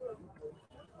know.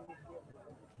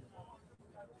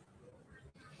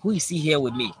 Who is still here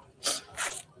with me?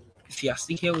 If you are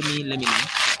still here with me, let me know.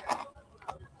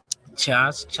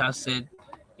 Charles said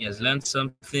he has learned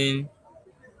something.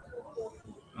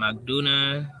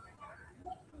 McDonald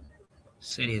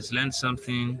said he has learned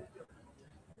something.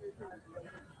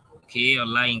 Okay,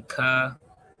 Olayinka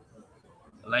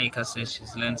says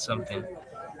she's learned something.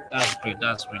 That's great,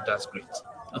 that's great, that's great.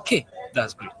 Okay,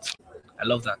 that's great. I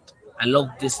love that. I love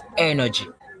this energy.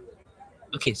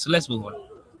 Okay, so let's move on.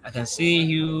 I can see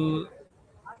you.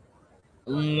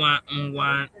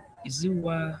 Is it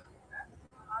what?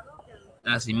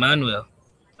 That's Emmanuel.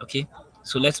 Okay,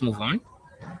 so let's move on.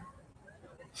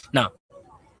 Now,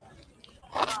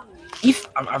 if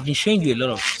I've been showing you a lot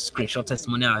of screenshot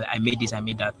testimonial, I made this, I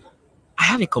made that. I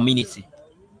have a community,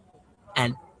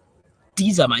 and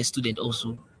these are my students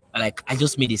also. Like, I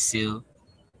just made a sale,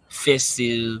 first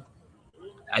sale.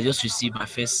 I just received my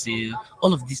first sale.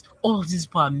 All of these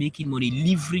people are making money,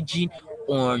 leveraging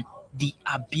on the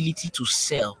ability to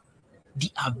sell. The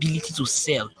ability to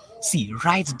sell. See,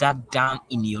 write that down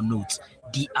in your notes.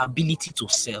 The ability to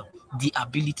sell. The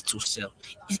ability to sell.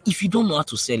 If you don't know how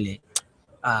to sell it,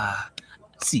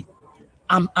 see,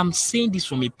 I'm saying this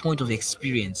from a point of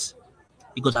experience,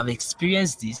 because I've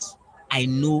experienced this. I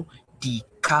know the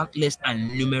countless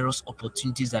and numerous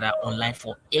opportunities that are online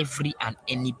for every and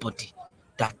anybody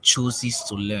that chooses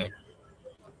to learn.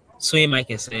 So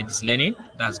Michael said, "It's learning.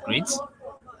 That's great.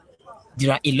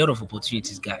 There are a lot of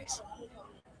opportunities, guys."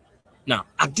 Now,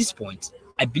 at this point,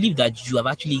 I believe that you have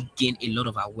actually gained a lot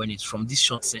of awareness from this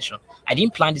short session. I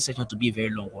didn't plan this session to be a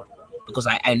very long one, because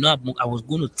I know I was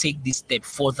going to take this step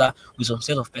further with some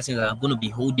set of persons that I'm going to be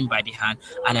holding by the hand,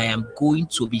 and I am going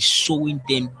to be showing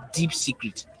them deep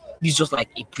secrets. This is just like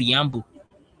a preamble.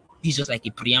 This is just like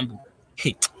a preamble.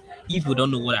 Hey, if you don't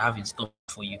know what I have in store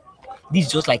for you, this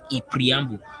is just like a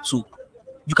preamble. So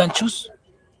you can choose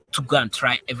to go and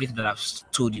try everything that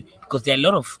I've told you, because there are a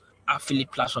lot of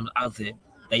affiliate platforms out there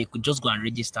that you could just go and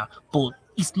register. But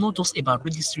it's not just about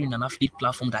registering an affiliate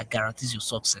platform that guarantees your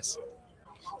success.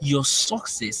 Your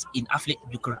success in affiliate,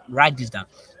 you can write this down.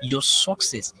 Your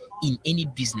success in any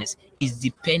business is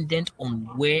dependent on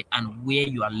where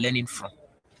you are learning from.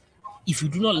 If you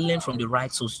do not learn from the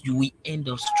right source, you will end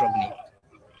up struggling.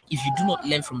 If you do not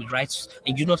learn from the right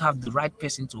and you do not have the right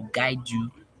person to guide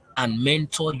you and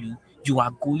mentor you, you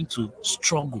are going to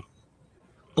struggle.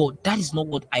 But that is not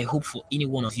what I hope for any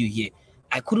one of you here.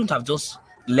 I couldn't have just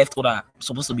left what I'm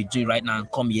supposed to be doing right now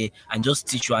and come here and just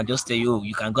teach you and just tell you, oh,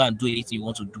 you can go and do anything you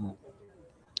want to do.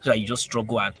 So that you just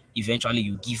struggle and eventually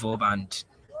you give up and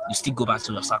you still go back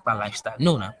to your certain lifestyle.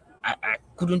 No, I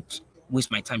couldn't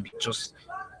waste my time just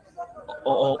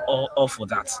all for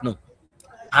that. No.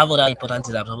 I have other important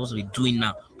things I'm supposed to be doing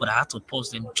now, but I had to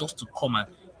pause them just to come and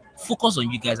focus on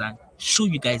you guys and show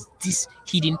you guys these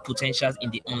hidden potentials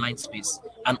in the online space,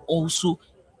 and also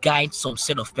guide some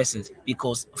set of persons,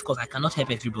 because of course I cannot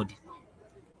help everybody.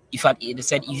 In fact, they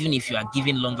said even if you are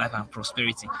giving long life and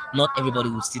prosperity, not everybody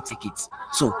will still take it.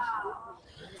 So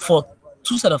for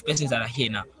two set of persons that are here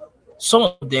now, some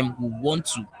of them will want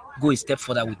to go a step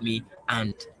further with me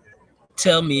and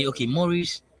tell me, okay,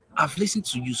 Maurice, I've listened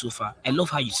to you so far. I love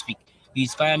how you speak. You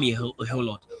inspire me a whole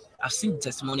lot. I've seen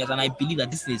testimonials, and I believe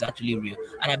that this thing is actually real.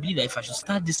 And I believe that if I should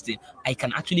start this thing, I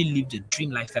can actually live the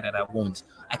dream lifestyle that I want.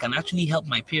 I can actually help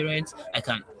my parents. I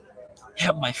can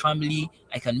help my family.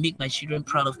 I can make my children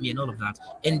proud of me and all of that.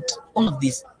 And all of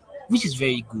this, which is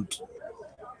very good.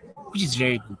 Which is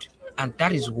very good. And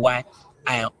that is why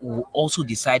I will also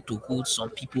decide to hold some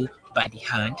people by the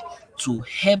hand to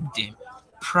help them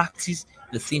practice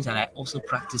the things that I also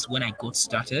practiced when I got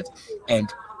started,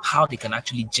 and how they can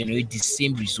actually generate the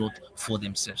same result for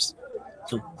themselves.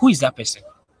 So who is that person?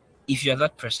 If you are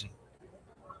that person,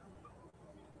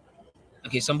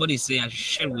 okay, somebody is saying I should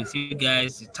share with you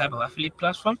guys the type of affiliate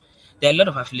platform. There are a lot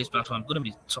of affiliate platforms. I'm going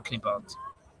to be talking about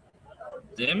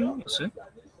them also.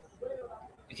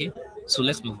 Okay, so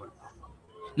let's move on.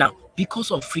 Now,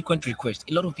 because of frequent requests,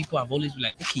 a lot of people have always been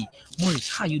like, okay, Maurice,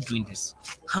 how are you doing this?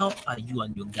 How are you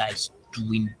and your guys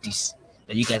doing this?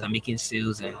 That you guys are making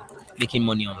sales and making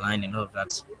money online and all of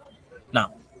that.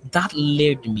 Now, that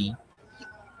led me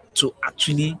to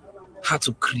actually have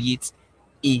to create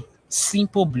a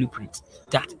simple blueprint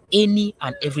that any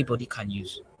and everybody can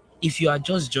use. If you are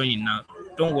just joining now,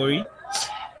 don't worry.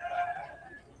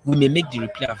 We may make the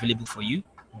replay available for you,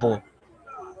 but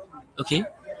okay.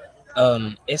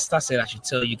 Esther said I should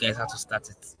tell you guys how to start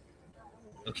it.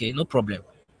 Okay, no problem.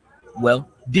 Well,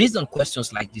 based on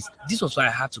questions like this was why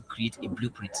I had to create a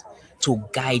blueprint to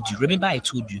guide you. Remember, I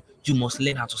told you, you must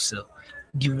learn how to sell.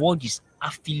 The word is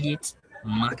affiliate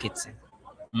marketing.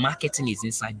 Marketing is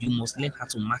inside. You must learn how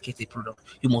to market a product.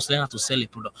 You must learn how to sell a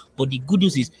product. But the good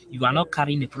news is you are not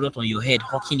carrying a product on your head,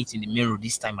 hawking it in the mirror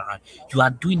this time around. You are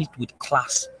doing it with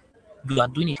class. You are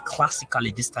doing it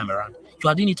classically this time around. You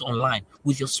are doing it online.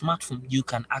 With your smartphone, you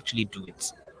can actually do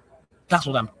it. That's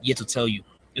what I'm here to tell you.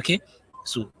 Okay?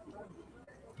 So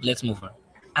let's move on.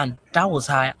 And that was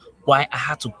why I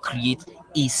had to create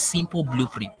a simple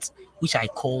blueprint, which I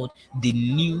called the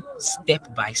new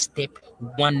step-by-step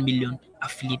 1 million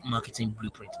affiliate marketing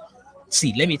blueprint.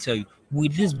 See, let me tell you,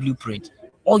 with this blueprint,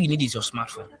 all you need is your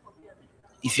smartphone.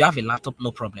 If you have a laptop,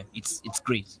 no problem. It's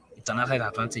great. it's an added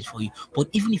advantage for you. But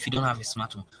even if you don't have a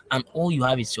smartphone and all you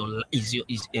have is if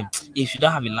you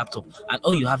don't have a laptop and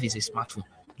all you have is a smartphone,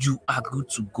 you are good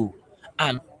to go.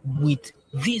 And with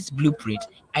this blueprint,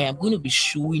 I am going to be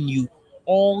showing you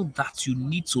all that you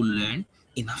need to learn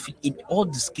in all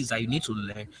the skills that you need to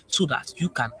learn so that you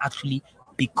can actually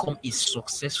become a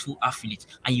successful affiliate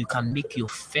and you can make your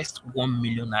first 1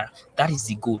 million naira. That is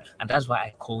the goal, and that's why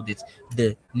I called it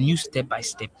the new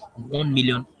step-by-step 1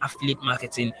 million affiliate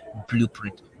marketing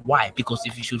blueprint. Why? Because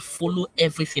if you should follow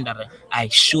everything that I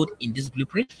showed in this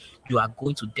blueprint, you are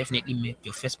going to definitely make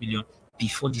your first million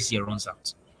before this year runs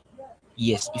out.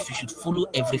 Yes, if you should follow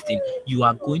everything, you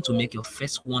are going to make your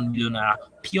first 1 million naira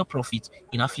pure profit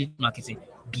in affiliate marketing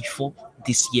before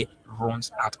this year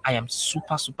runs out. I am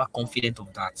super confident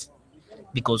of that.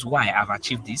 Because why? I've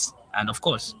achieved this, and of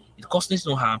course, it costs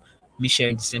no harm me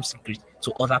sharing the same secret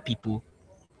to other people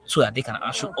so that they can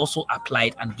actually also apply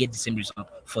it and get the same result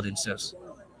for themselves.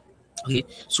 Okay,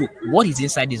 so what is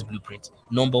inside this blueprint?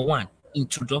 Number one,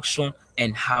 introduction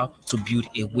and how to build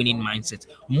a winning mindset.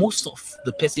 Most of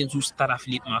the persons who start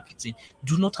affiliate marketing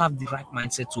do not have the right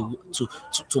mindset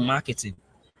to marketing,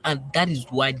 and that is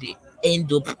why they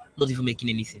end up not even making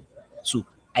anything. So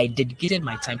I dedicated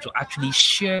my time to actually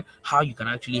share how you can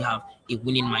actually have a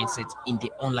winning mindset in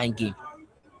the online game,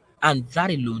 and that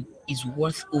alone is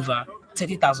worth over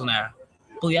 30,000 naira.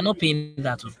 But we are not paying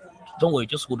that. Don't worry,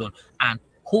 just hold on and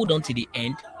hold on to the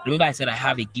end. Remember, I said I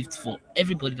have a gift for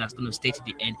everybody that's going to stay to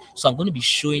the end. So I'm going to be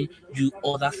showing you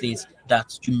other things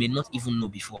that you may not even know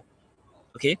before.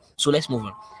 Okay, so let's move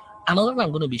on. Another thing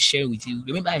I'm going to be sharing with you.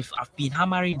 Remember, I've been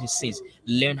hammering this since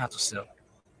learn how to sell.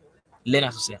 Learn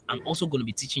how to sell. I'm also going to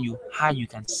be teaching you how you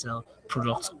can sell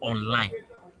products online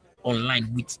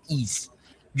with ease.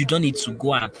 You don't need to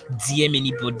go and DM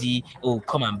anybody. Oh,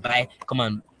 come and buy. Come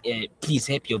and please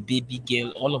help your baby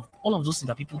girl. All of those things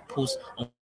that people post on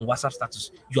WhatsApp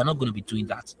status. You are not going to be doing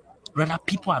that. Rather,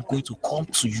 people are going to come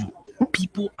to you.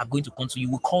 People are going to come to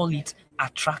you. We call it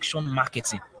attraction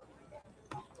marketing.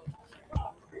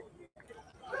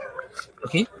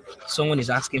 Okay, someone is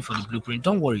asking for the blueprint.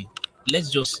 Don't worry.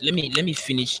 Let me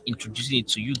finish introducing it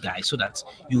to you guys so that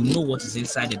you know what is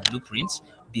inside the blueprint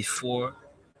before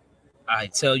I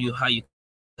tell you how you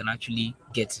can actually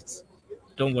get it.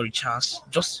 Don't worry, Charles.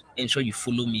 Just ensure you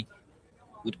follow me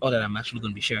with all that I'm actually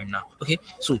going to be sharing now. Okay,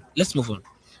 so let's move on.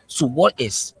 So what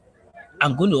is?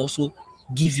 I'm going to also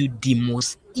give you the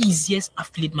most easiest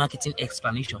affiliate marketing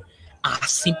explanation, as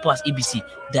simple as ABC,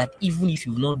 that even if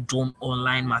you've not done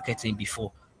online marketing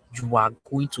before, you are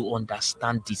going to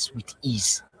understand this with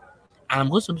ease. And I'm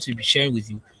going to be sharing with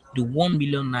you the 1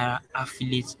 million naira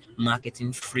affiliate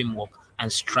marketing framework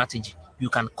and strategy. You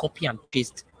can copy and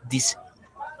paste this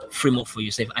framework for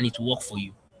yourself and it will work for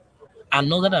you.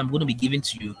 Another that I'm going to be giving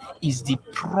to you is the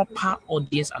proper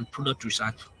audience and product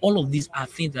research. All of these are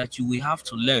things that you will have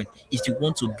to learn if you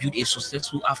want to build a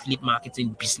successful affiliate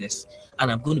marketing business. And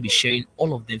I'm going to be sharing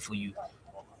all of them for you.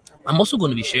 I'm also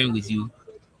going to be sharing with you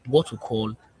what we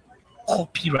call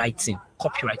copywriting.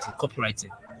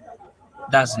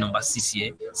 That's number 6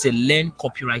 here. So learn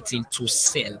copywriting to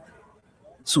sell.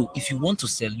 So if you want to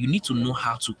sell, you need to know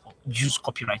how to use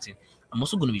copywriting. I'm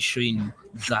also going to be showing you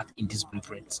that in this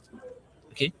blueprint.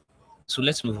 Okay, so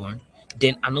let's move on.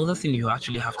 Then another thing you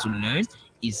actually have to learn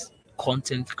is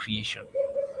content creation.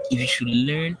 If you should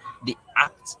learn the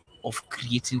act of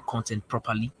creating content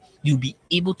properly, you'll be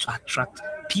able to attract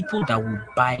people that will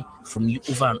buy from you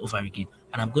over and over again.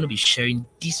 And I'm going to be sharing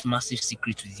this massive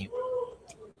secret with you.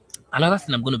 Another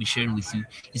thing I'm going to be sharing with you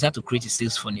is how to create a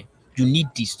sales funnel. You need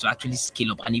this to actually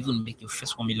scale up and even make your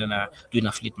first 1 million doing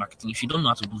affiliate marketing. If you don't know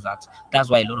how to do that, that's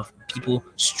why a lot of people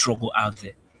struggle out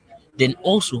there. Then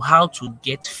also how to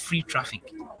get free traffic.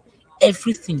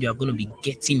 Everything you are going to be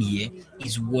getting here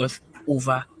is worth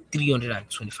over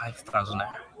 325,000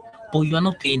 naira. But you are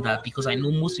not paying that because I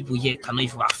know most people here cannot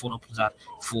even afford up to that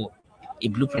for a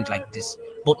blueprint like this.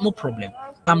 But no problem.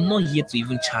 I'm not here to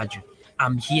even charge you.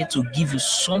 I'm here to give you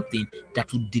something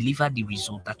that will deliver the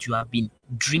result that you have been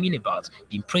dreaming about,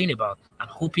 been praying about, and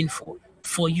hoping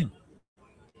for you.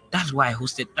 That's why I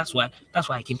hosted. That's why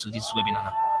I came to this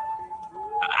webinar.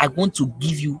 I want to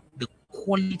give you the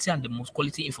quality and the most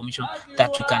quality information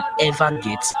that you can ever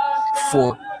get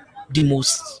for the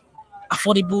most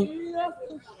affordable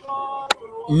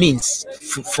means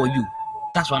for you.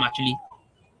 That's why I'm actually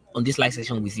on this live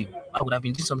session with you. I would have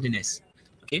been doing something else.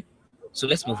 Okay, so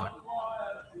let's move on.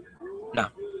 Now,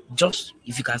 just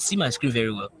if you can see my screen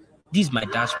very well, this is my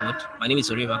dashboard. My name is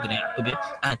Orieva Gune,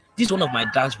 and this is one of my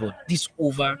dashboard. This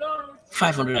over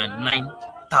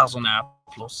 509,000 naira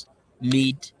plus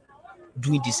made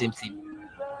doing the same thing.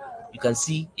 You can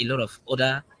see a lot of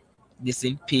other this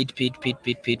thing paid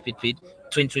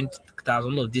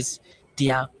 20,000 of this.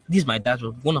 This is my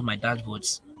dashboard, one of my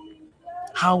dashboards.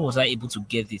 How was I able to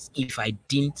get this if I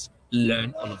didn't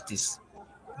learn all of this?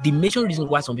 The major reason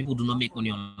why some people do not make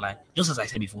money online, just as I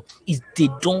said before, is they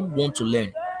don't want to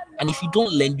learn. And if you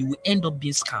don't learn, you will end up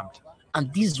being scammed.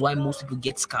 And this is why most people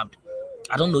get scammed.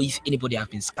 I don't know if anybody has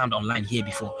been scammed online here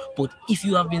before, but if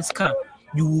you have been scammed,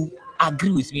 you will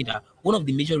agree with me that one of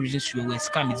the major reasons you were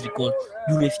scammed is because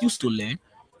you refused to learn.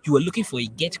 You were looking for a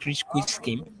get rich quick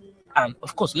scheme. And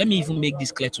of course, let me even make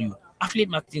this clear to you. Affiliate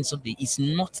marketing someday is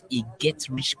not a get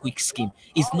rich quick scheme.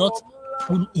 It's not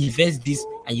invest this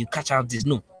and you catch out this.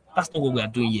 No, that's not what we are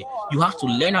doing here. You have to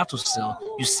learn how to sell.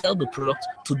 You sell the product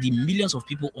to the millions of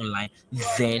people online.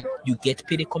 Then you get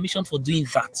paid a commission for doing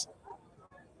that.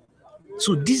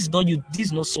 So this is not you. This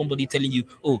is not somebody telling you,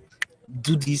 oh,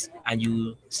 do this and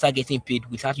you start getting paid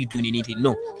without you doing anything.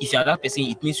 No, if you are that person,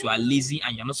 it means you are lazy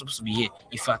and you're not supposed to be here.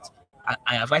 In fact,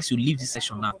 I advise you leave this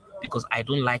session now because I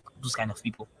don't like those kind of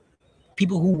people.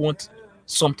 People who want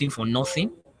something for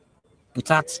nothing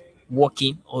without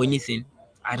working or anything.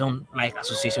 I don't like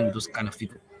association with those kind of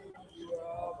people.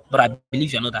 But I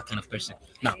believe you're not that kind of person.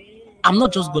 Now, I'm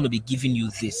not just going to be giving you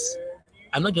this.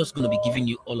 I'm not just going to be giving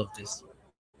you all of this.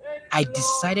 I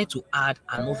decided to add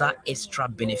another extra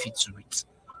benefit to it.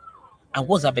 And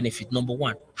what's that benefit? Number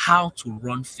one, how to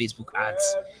run Facebook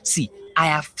ads. See, I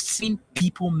have seen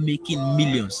people making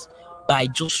millions by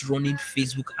just running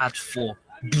Facebook ads for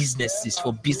businesses,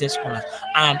 for business owners.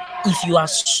 And if you are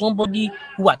somebody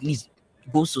who at least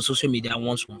goes to social media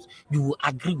once, you will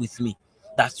agree with me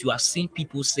that you are seeing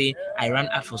people say, I ran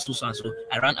ads for so and so,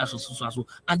 I ran ads for so and so,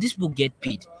 and these people get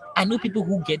paid. I know people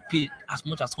who get paid as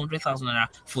much as 100,000 naira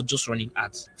for just running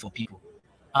ads for people.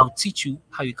 I'll teach you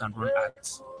how you can run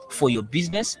ads for your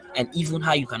business and even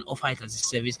how you can offer it as a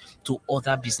service to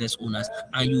other business owners,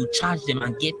 and you charge them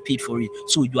and get paid for it.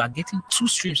 So you are getting two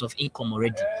streams of income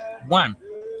already. One,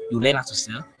 you learn how to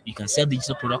sell. You can sell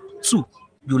digital product. Two,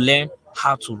 you learn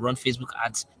how to run Facebook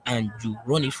ads and you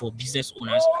run it for business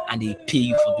owners and they pay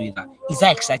you for doing that. Is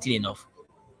that exciting enough?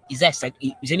 Is that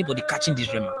exciting? Is anybody catching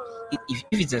this remark? If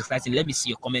it's exciting, let me see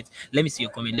your comment. Let me see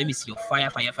your comment. Let me see your fire.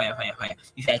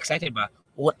 If you're excited about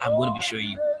what I'm going to be showing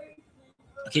you,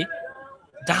 okay?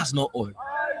 That's not all.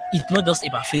 It's not just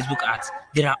about Facebook ads.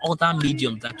 There are other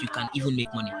mediums that you can even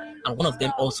make money. And one of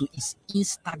them also is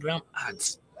Instagram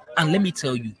ads. And let me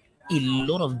tell you, a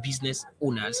lot of business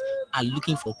owners are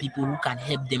looking for people who can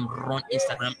help them run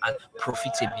Instagram ads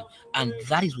profitably. And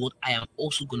that is what I am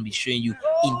also going to be showing you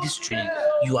in this training.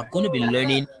 You are going to be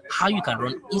learning how you can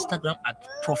run Instagram ads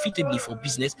profitably for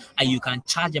business, and you can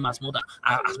charge them as much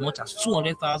as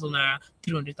 200,000 naira,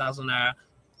 300,000 naira,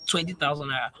 20,000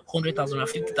 naira, 100,000 naira,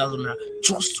 50,000 naira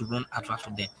just to run adverts for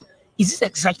them. Is this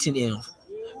exciting enough?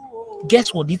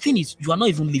 Guess what? The thing is, you are not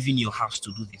even leaving your house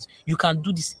to do this. You can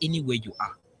do this anywhere you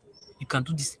are. You can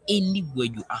do this anywhere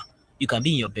you are. You can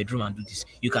be in your bedroom and do this.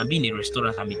 You can be in a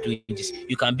restaurant and be doing this.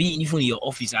 You can be even in your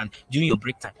office and during your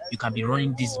break time, you can be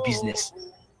running this business.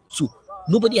 So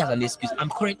nobody has an excuse. I'm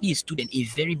currently a student, a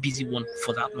very busy one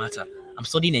for that matter. I'm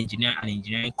studying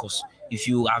engineering course. If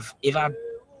you have ever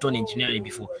done engineering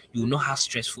before, you will know how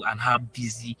stressful and how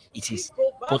busy it is.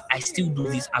 But I still do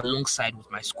this alongside with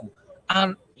my school.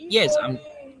 And yes,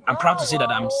 I'm proud to say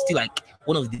that I'm still like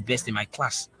one of the best in my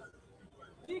class.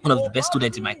 One of the best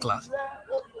students in my class.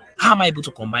 How am I able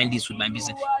to combine this with my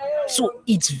business? So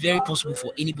it's very possible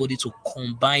for anybody to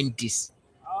combine this.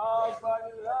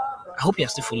 I hope you're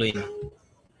still following me.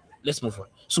 Let's move on.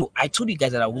 So I told you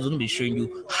guys that I was going to be showing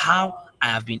you how I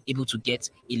have been able to get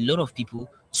a lot of people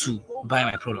to buy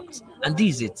my products. And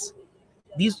this is it.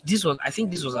 This was, I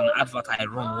think this was an advert I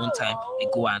run one time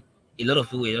ago, and a lot of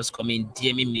people were just coming,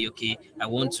 DMing me, okay, I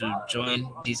want to join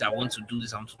this, I want to do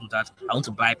this, I want to do that, I want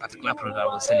to buy a particular product I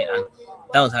was selling, and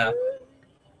that was how.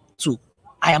 So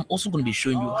I am also going to be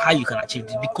showing you how you can achieve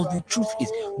this, because the truth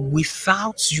is,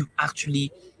 without you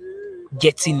actually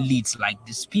getting leads like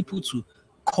this, people to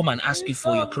come and ask you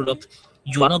for your product,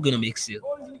 you are not going to make sales.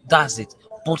 That's it.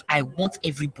 But I want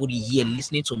everybody here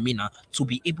listening to me now to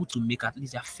be able to make at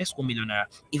least their first 1 million naira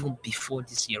even before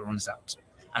this year runs out.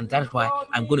 And that's why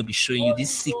I'm going to be showing you this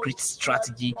secret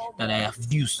strategy that I have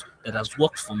used that has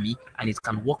worked for me, and it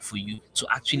can work for you to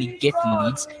actually get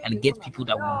leads and get people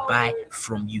that will buy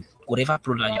from you. Whatever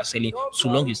product you're selling, so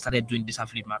long you started doing this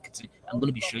affiliate marketing, I'm going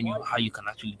to be showing you how you can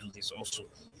actually do this also.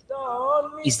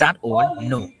 Is that all?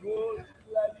 No.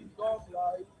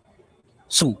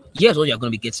 So here's what you're going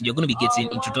to be getting. You're going to be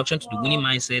getting introduction to the winning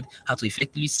mindset, how to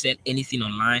effectively sell anything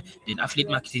online, then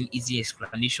affiliate marketing, easy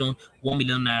explanation, 1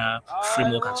 million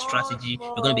framework and strategy.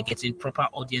 You're going to be getting proper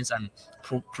audience and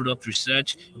product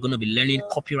research. You're going to be learning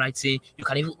copywriting. You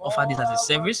can even offer this as a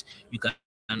service.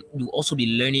 You also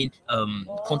be learning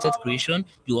content creation.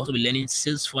 You also be learning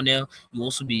sales funnel. You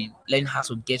also be learning how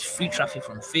to get free traffic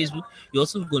from Facebook. You're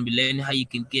also going to be learning how you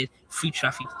can get free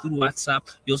traffic through WhatsApp.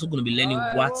 You're also going to be learning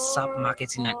WhatsApp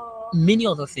marketing and many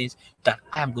other things that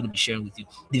I am going to be sharing with you.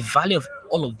 The value of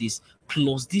all of this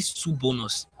plus these two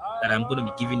bonus that I'm going to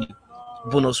be giving you.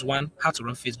 Bonus one, how to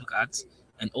run Facebook ads,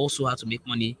 and also how to make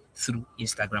money through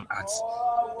Instagram ads.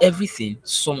 Everything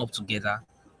sum up together,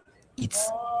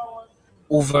 it's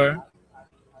over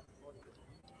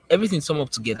everything sum up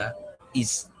together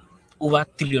is over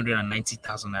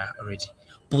 390,000 already.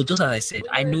 But just as I said,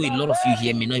 I know a lot of you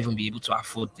here may not even be able to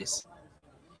afford this.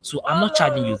 So I'm not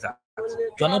charging you that.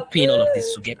 You are not paying all of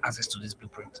this to get access to this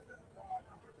blueprint.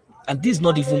 And this is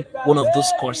not even one of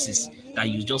those courses that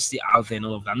you just see out there and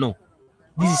all of that. No.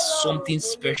 This is something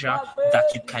special that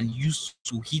you can use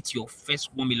to hit your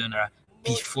first 1 million naira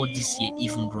before this year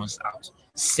even runs out.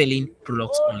 Selling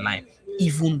products online,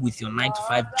 even with your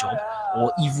 9-to-5 job,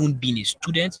 or even being a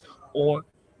student, or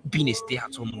being a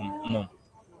stay-at-home mom.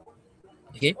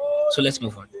 Okay, so let's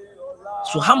move on.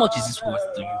 So how much is this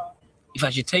worth to you? If I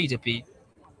should tell you to pay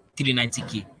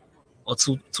 390k or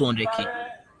 200k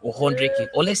or 100k,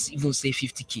 or let's even say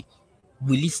 50k,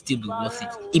 will it still be worth it?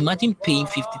 Imagine paying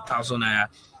 50,000 naira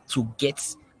to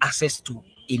get access to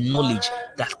a knowledge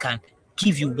that can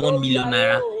give you 1 million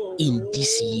naira in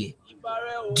this year.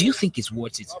 Do you think it's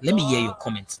worth it? Let me hear your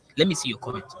comments. Let me see your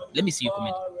comment.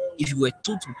 If you were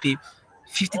told to pay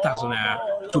 50,000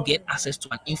 naira to get access to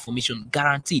an information,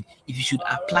 guaranteed, if you should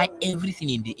apply everything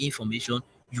in the information,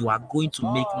 you are going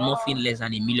to make nothing less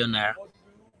than 1 million naira.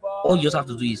 All you just have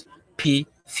to do is pay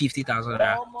 50,000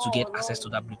 naira to get access to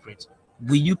that blueprint.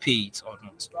 Will you pay it or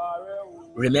not?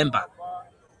 Remember,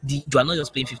 you are not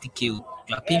just paying 50k, you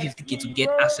are paying 50k to get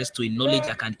access to a knowledge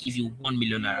that can give you 1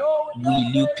 million naira. Will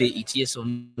you pay it? Yes or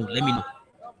no? Let me know.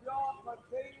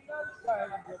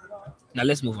 Now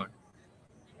let's move on.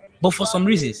 But for some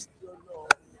reasons,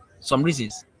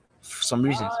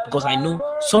 because I know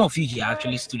some of you here are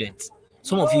actually students.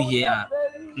 Some of you here are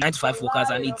 9-to-5 workers,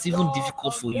 and it's even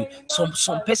difficult for you. Some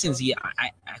persons here,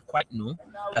 I quite know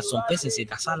that some persons say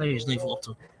their salary is not even up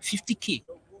to 50k,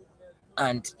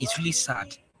 and it's really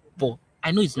sad. But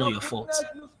I know it's not your fault.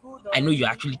 I know you're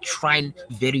actually trying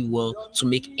very well to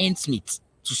make ends meet,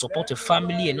 to support your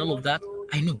family and all of that.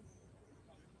 I know.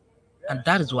 And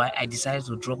that is why I decided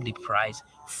to drop the price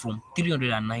from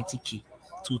 390k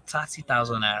to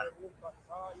 30,000 naira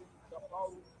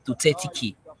to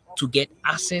 30k to get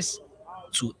access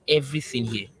to everything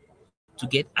here.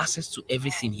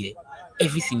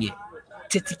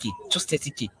 30k, just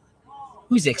 30k.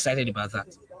 Who is excited about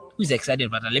that?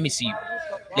 Let me see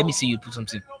you put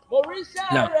something.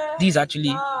 Now, this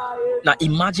actually, now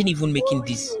imagine even making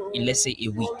this in, let's say, a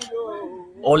week.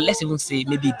 Or let's even say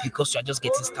maybe because you are just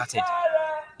getting started.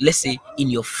 Let's say in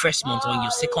your first month or in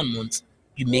your second month,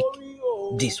 you make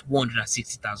this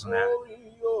 160,000 naira.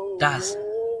 That's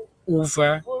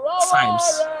over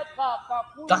times.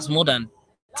 That's more than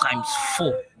times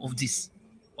 4 of this,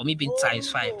 or maybe times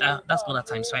 5. That's more than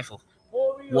times 5 of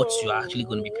what you are actually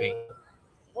going to be paying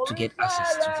to get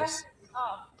access to this.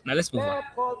 Now let's move on.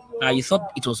 Now you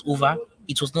thought it was over.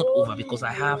 It was not over, because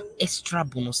I have extra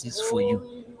bonuses for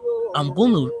you. I'm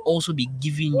going to also be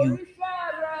giving you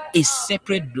a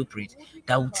separate blueprint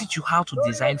that will teach you how to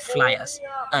design flyers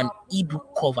and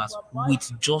ebook covers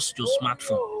with just your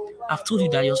smartphone. I've told you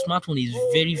that your smartphone is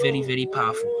very, very, very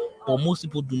powerful, but most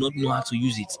people do not know how to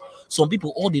use it. Some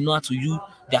people, all they know how to use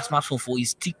their smartphone for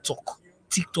is TikTok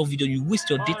video. You waste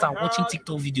your data watching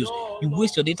TikTok videos. You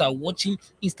waste your data watching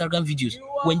Instagram videos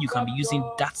when you can be using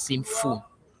that same phone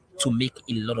to make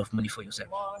a lot of money for yourself.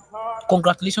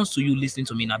 Congratulations to you listening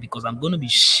to me now, because I'm going to be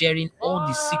sharing all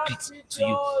the secrets to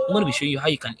you. I'm going to be showing you how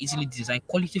you can easily design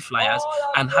quality flyers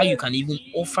and how you can even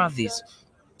offer this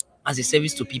as a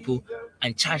service to people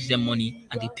and charge them money,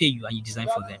 and they pay you and you design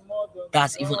for them.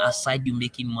 That's even aside you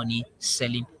making money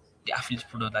selling the affiliate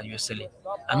product that you're selling.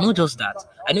 And not just that,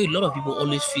 I know a lot of people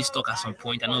always feel stuck at some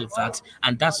point and all of that,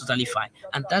 and that's totally fine.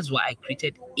 And that's why I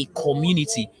created a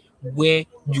community where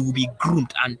you will be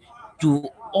groomed and you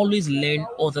always learn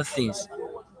other things.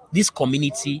 This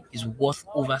community is worth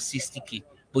over 60k,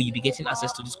 but you'll be getting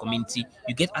access to this community.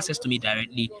 You get access to me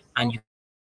directly, and you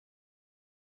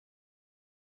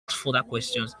ask further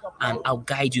questions, and I'll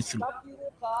guide you through.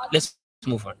 Let's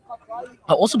move on.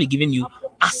 I'll also be giving you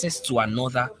access to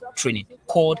another training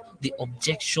called the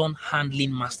Objection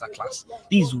Handling Masterclass.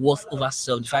 This is worth over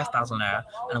 75,000 naira,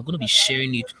 and I'm going to be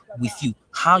sharing it with you,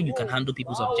 how you can handle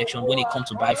people's objection when they come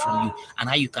to buy from you, and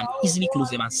how you can easily close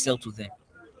them and sell to them.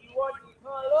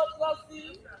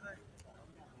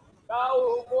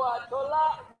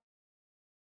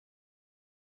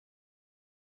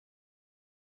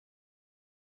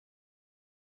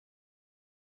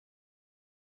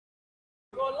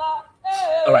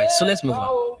 All right, so let's move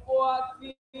on.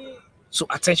 So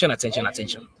attention.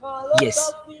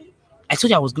 Yes, I told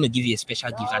you I was going to give you a special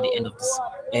gift at the end of this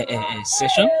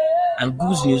session. And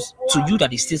good news to you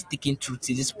that is still sticking through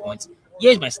to this point.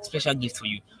 Here's my special gift for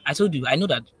you. I told you, I know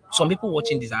that some people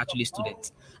watching this are actually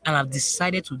students, and I've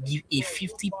decided to give a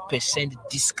 50%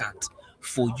 discount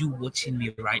for you watching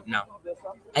me right now.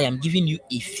 I am giving you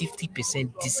a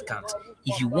 50% discount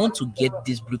if you want to get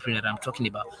this blueprint that I'm talking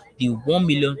about, the 1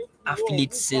 million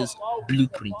affiliate sales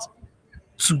blueprint.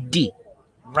 Today,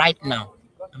 right now,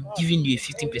 I'm giving you a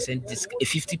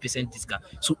 50% discount.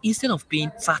 So instead of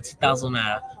paying 30,000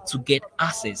 naira to get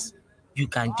access, you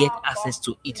can get access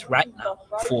to it right now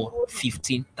for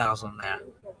 15,000 naira.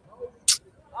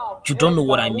 You don't know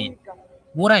what I mean.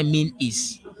 What I mean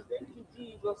is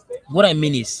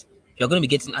you're going to be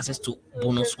getting access to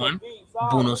bonus 1,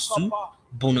 bonus 2,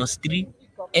 bonus 3,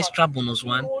 extra bonus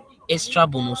 1, extra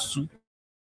bonus 2,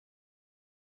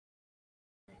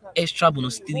 extra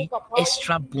bonus 3,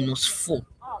 extra bonus 4.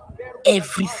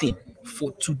 Everything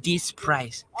for today's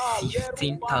price,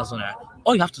 15,000 naira.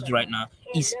 All you have to do right now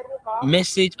is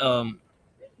message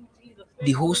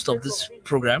the host of this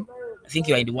program. I think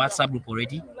you're in the WhatsApp group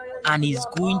already, and he's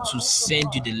going to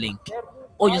send you the link.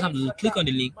 All you just have to do is click on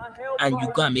the link and you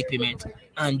go and make payment,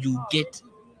 and you get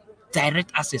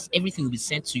direct access. Everything will be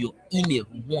sent to your email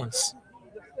once.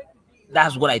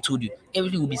 That's what I told you.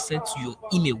 Everything will be sent to your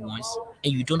email once,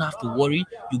 and you don't have to worry.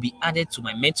 You'll be added to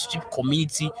my mentorship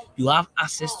community. You have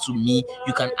access to me.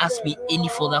 You can ask me any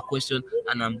further question,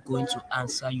 and I'm going to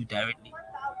answer you directly.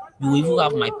 You even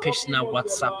have my personal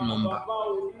WhatsApp number.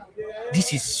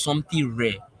 This is something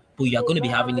rare, but you are going to be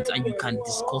having it, and you can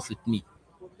discuss with me.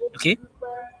 Okay?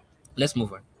 Let's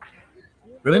move on.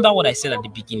 Remember what I said at the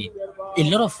beginning. A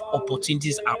lot of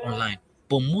opportunities are online,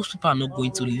 but most people are not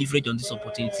going to leverage on this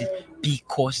opportunity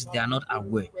because they are not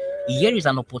aware. Here is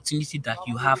an opportunity that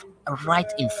you have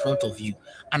right in front of you,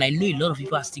 and I know a lot of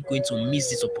people are still going to miss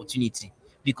this opportunity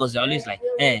because they're always like,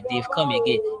 they've come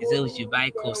again, they say we should buy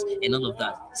course and all of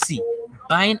that. See,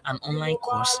 buying an online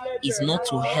course is not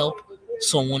to help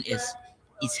someone else.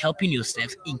 It's helping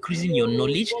yourself, increasing your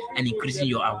knowledge and increasing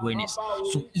your awareness.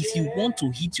 So if you want to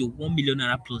hit your 1 million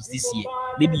naira plus this year,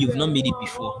 maybe you've not made it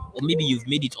before, or maybe you've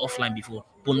made it offline before,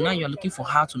 but now you're looking for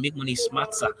how to make money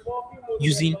smarter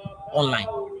using online.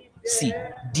 See,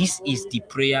 this is the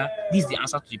prayer, this is the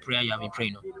answer to the prayer you have been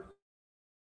praying on.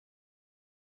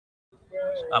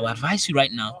 I will advise you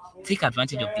right now, take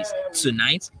advantage of this.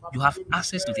 Tonight, you have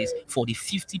access to this for the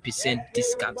 50%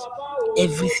 discount.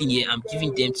 Everything here, I'm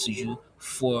giving them to you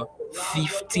for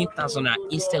 15,000 naira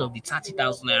instead of the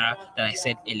 30,000 naira that I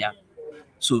said earlier.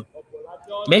 So,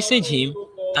 message him,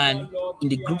 and in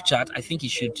the group chat, I think he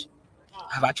should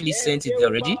have actually sent it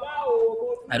already.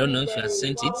 I don't know if he has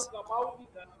sent it.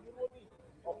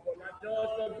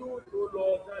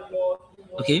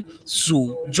 Okay,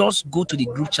 so just go to the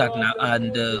group chat now,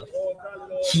 and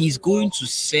he's going to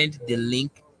send the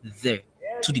link there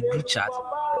to the group chat.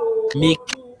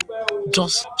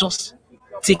 Just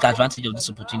take advantage of this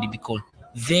opportunity, because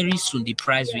very soon the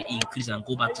price will increase and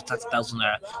go back to 30,000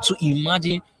 naira. So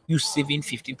imagine you saving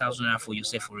 15,000 naira for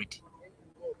yourself already,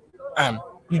 and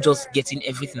you just getting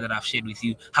everything that I've shared with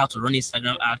you: how to run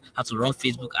Instagram ad, how to run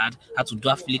Facebook ad, how to do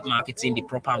affiliate marketing the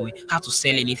proper way, how to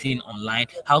sell anything online,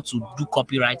 how to do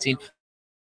copywriting,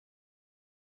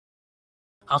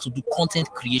 how to do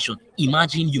content creation.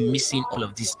 Imagine you missing all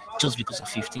of this just because of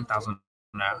 15,000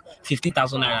 naira.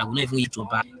 15,000 naira will not even need to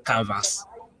buy canvas.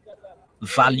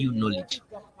 Value knowledge.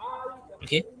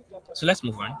 Okay, so let's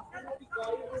move on.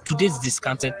 Today's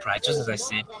discounted price, just as I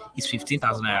said, is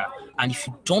 15,000 naira. And if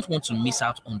you don't want to miss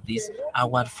out on this, I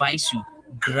would advise you,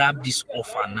 grab this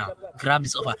offer now. Grab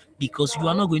this offer, because you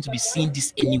are not going to be seeing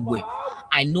this anywhere.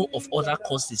 I know of other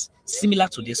courses similar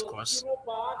to this course.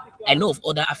 I know of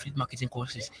other affiliate marketing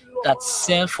courses that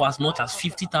sell for as much as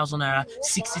 50,000 naira,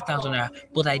 60,000 naira,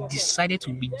 but I decided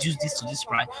to reduce this to this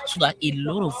price so that a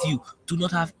lot of you do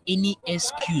not have any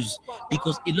excuse,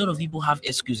 because a lot of people have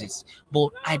excuses,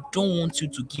 but I don't want you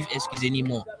to give excuse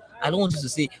anymore. I don't want you to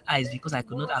say, it's because I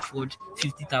could not afford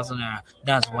 50,000 naira.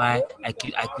 That's why I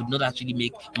could not actually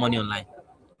make money online.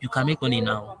 You can make money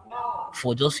now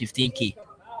for just 15k.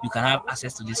 you can have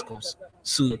access to this course.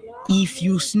 So if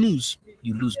you snooze,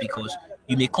 you lose, because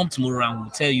you may come tomorrow and we'll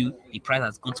tell you the price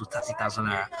has gone to 30,000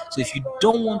 naira. So if you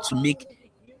don't want to make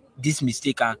this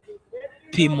mistake and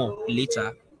pay more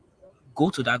later, go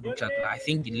to that group chat. I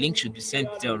think the link should be sent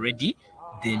there already.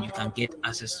 Then you can get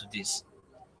access to this.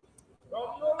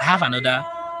 I have another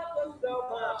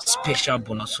special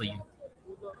bonus for you.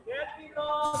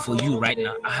 For you right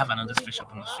now, I have another special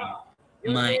bonus for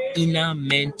you. My inner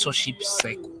mentorship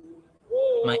circle.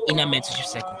 My inner mentorship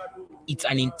circle. It's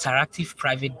an interactive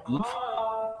private group.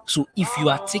 So if you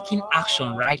are taking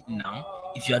action right now,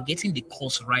 if you are getting the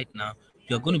course right now,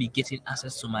 you're going to be getting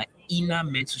access to my inner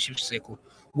mentorship circle,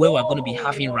 where we're going to be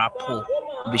having rapport.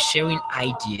 We'll be sharing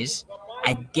ideas.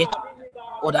 I get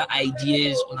other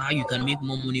ideas on how you can make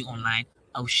more money online.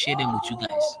 I'll share them with you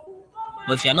guys.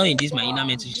 But if you're not in this my inner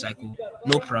mentorship cycle,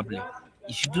 no problem.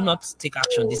 If you do not take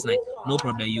action this night, no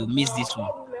problem. You'll miss this one.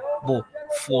 But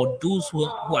for those who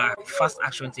are fast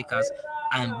action takers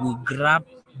and will grab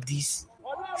this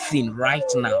thing right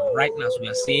now, so we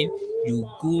are saying you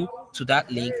go to that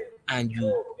link and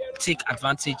you take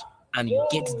advantage and you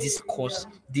get this course,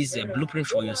 this blueprint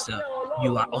for yourself,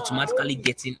 you are automatically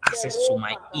getting access to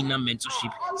my inner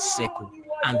mentorship circle.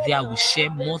 And there I will share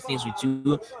more things with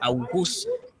you. I will host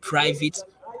private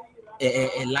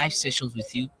live sessions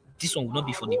with you. This one will not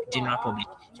be for the general public.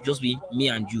 It will just be me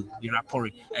and you, be rapport,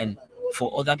 and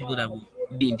for other people that will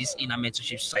be in this inner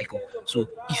mentorship cycle. So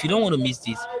if you don't want to miss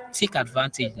this, take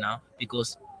advantage now,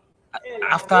 because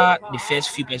after the first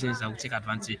few persons that will take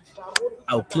advantage,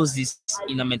 I'll close this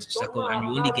inner mentorship cycle and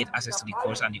you only get access to the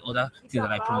course and the other things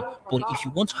that I promise. But if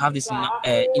you want to have this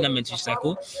inner mentorship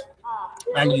cycle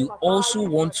and you also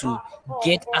want to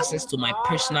get access to my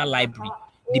personal library,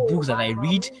 the books that I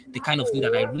read, the kind of thing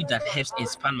that I read that helps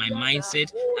expand my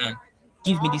mindset and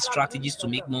give me these strategies to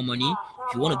make more money.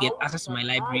 If you want to get access to my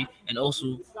library and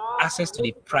also access to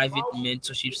the private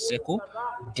mentorship circle,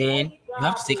 then you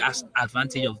have to take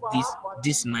advantage of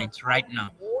this night right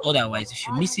now. Otherwise, if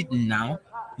you miss it now,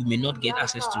 you may not get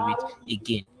access to it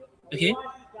again. Okay?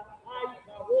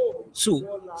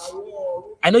 So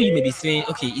I know you may be saying,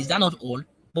 okay, is that not all?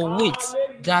 But wait,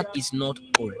 that is not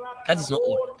all. That is not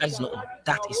all. That is not all.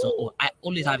 That is not all. I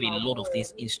always have a lot of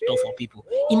things in store for people.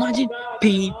 Imagine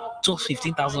paying just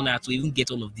 15,000 naira to even get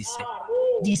all of this.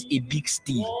 This is a big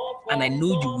steal, and I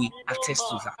know you will attest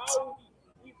to that.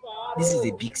 This is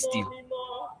a big steal.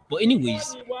 But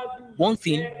anyways, one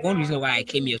reason why I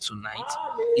came here tonight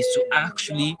is to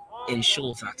actually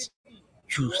ensure that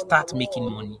you start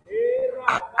making money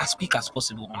as quick as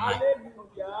possible online.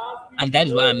 And that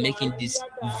is why I'm making this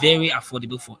very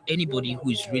affordable for anybody who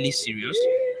is really serious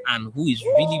and who is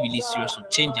really, really serious to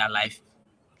change their life,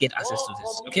 get access to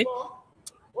this. Okay?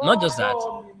 Not just that.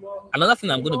 Another thing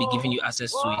I'm going to be giving you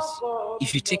access to is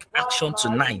if you take action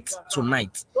tonight.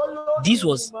 This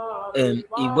was a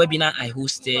webinar I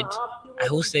hosted. I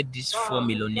hosted this for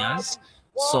millionaires.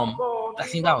 I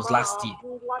think that was last year.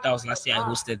 I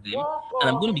hosted them, and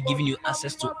I'm going to be giving you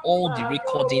access to all the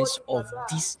recordings of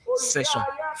this session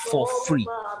for free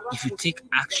if you take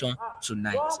action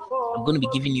tonight. I'm going to be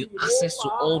giving you access to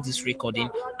all this recording,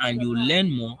 and you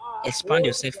learn more, expand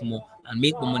yourself more, and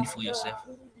make more money for yourself.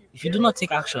 If you do not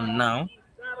take action now,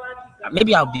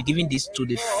 maybe I'll be giving this to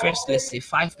the first, let's say,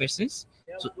 5 persons.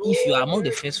 So if you are among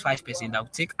the first 5 persons that will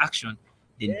take action,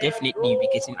 then definitely you'll be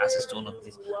getting access to all of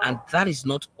this. And that is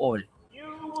not all.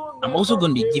 I'm also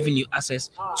going to be giving you access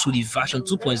to the version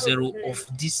 2.0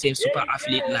 of this same Super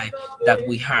Affiliate Live that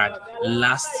we had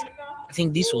I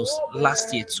think this was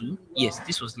last year too. Yes,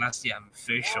 this was last year. I'm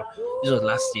very sure. This was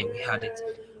last year we had it.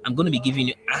 I'm going to be giving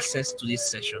you access to this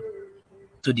session,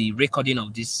 to the recording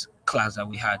of this class that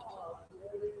we had.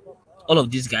 All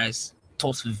of these guys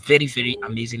taught very, very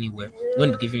amazingly well. I'm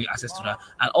going to be giving you access to that.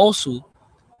 And also,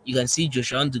 you can see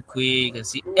Joshua Ndukwe, you can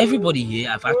see everybody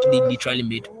here. I've actually literally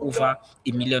made over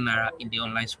 $1 million in the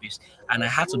online space. And I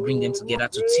had to bring them together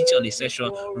to teach on the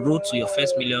session, Road to Your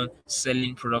First Million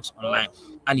Selling Products Online.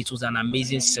 And it was an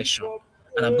amazing session.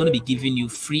 And I'm going to be giving you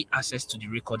free access to the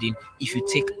recording if you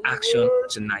take action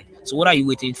tonight. So what are you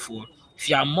waiting for? If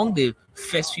you're among the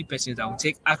first few persons that will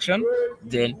take action,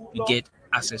 then you get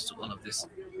access to all of this.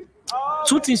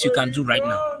 Two things you can do right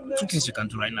now,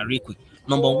 real quick.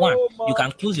 Number one, you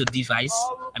can close your device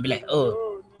and be like,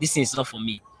 oh, this thing is not for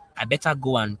me. I better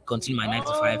go and continue my 9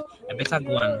 to 5. I better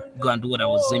go and do what I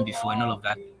was doing before and all of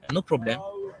that. No problem.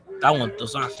 That one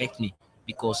does not affect me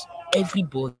because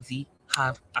everybody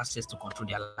have access to control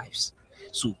their lives.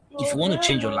 So if you want to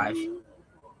change your life,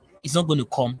 it's not going to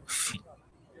come free.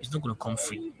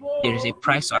 There is a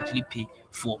price to actually pay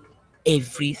for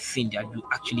everything that you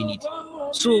actually need.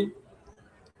 So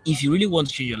if you really want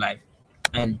to change your life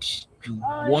and you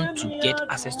want to get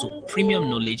access to premium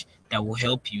knowledge that will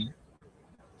help you,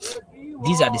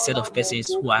 these are the set of persons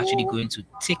who are actually going to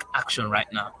take action right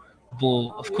now. But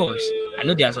of course, I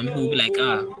know there are some people who will be like,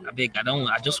 I beg,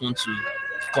 I just want to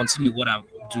continue what I'm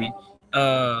doing.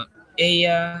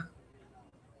 Aya,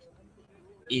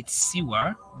 it's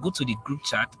Siwa. Go to the group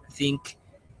chat. I think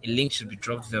a link should be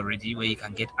dropped there already where you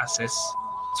can get access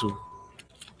to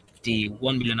the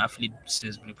 1 million affiliate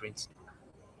sales blueprint.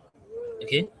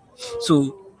 Okay,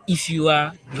 so if you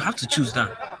have to choose now.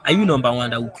 Are you number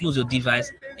one that will close your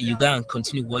device and you go and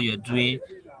continue what you're doing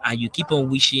and you keep on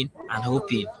wishing and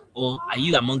hoping, or are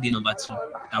you among the number two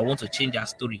that want to change their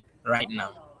story right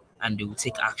now and they will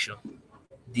take action?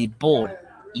 The ball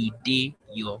is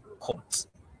your court.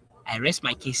 I rest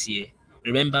my case here.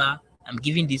 Remember, I'm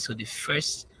giving this to the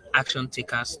first action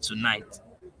takers tonight.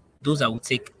 Those that will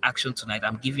take action tonight,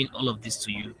 I'm giving all of this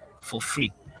to you for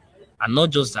free. And not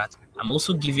just that, I'm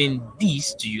also giving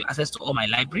this to you, access to all my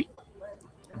library.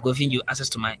 I'm giving you access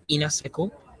to my inner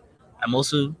circle. I'm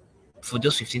also, for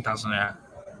just 15,000 naira.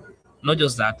 Not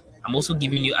just that, I'm also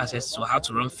giving you access to how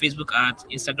to run Facebook ads,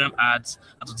 Instagram ads,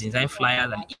 how to design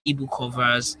flyers and ebook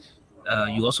covers.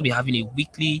 You'll also be having a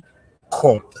weekly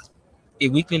call, a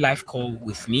weekly live call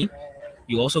with me.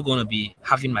 You're also going to be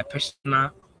having my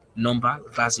personal number.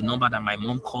 That's the number that my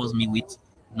mom calls me with,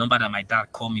 the number that my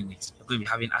dad called me with. You're going to be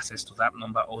having access to that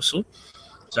number also,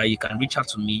 so you can reach out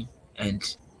to me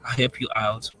and I'll help you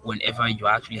out whenever you're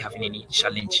actually having any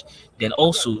challenge. Then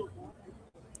also,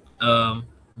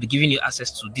 be giving you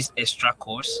access to this extra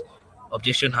course,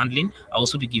 objection handling. I'll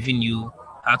also be giving you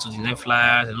how to design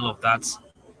flyers and all of that.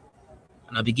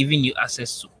 And I'll be giving you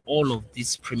access to all of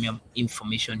this premium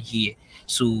information here.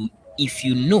 So if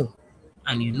you know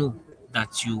and you know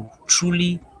that you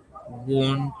truly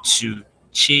want to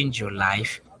change your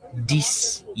life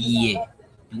this year,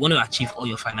 you want to achieve all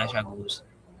your financial goals,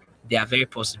 they are very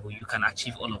possible. You can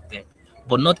achieve all of them.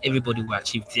 But not everybody will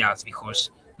achieve theirs because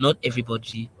not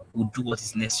everybody will do what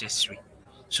is necessary.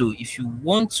 So if you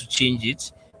want to change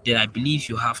it, then I believe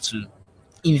you have to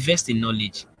invest in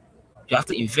knowledge. You have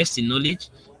to invest in knowledge,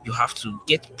 you have to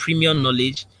get premium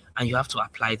knowledge, and you have to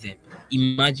apply them.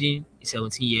 Imagine a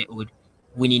 17-year-old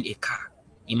winning a car.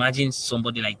 Imagine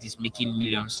somebody like this making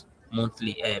millions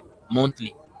monthly.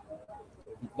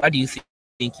 Why do you think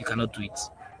you cannot do it?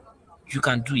 You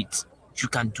can do it. You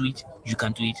can do it. You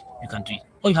can do it. You can do it.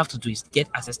 All you have to do is get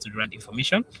access to the right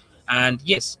information. And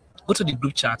yes, go to the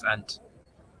group chat and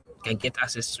you can get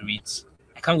access to it.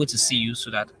 I can't wait to see you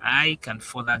so that I can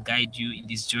further guide you in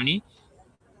this journey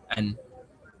and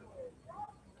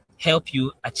help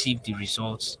you achieve the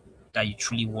results that you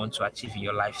truly want to achieve in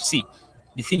your life. See,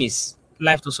 the thing is,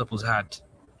 life does suppose hard.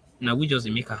 Now we just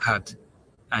make it hard.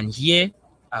 And here,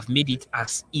 I've made it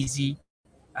as easy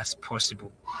as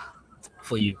possible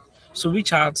for you. So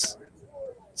reach out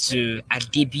to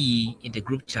Adebi in the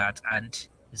group chat and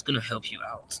it's going to help you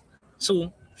out.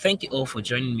 So thank you all for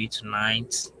joining me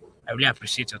tonight. I really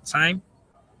appreciate your time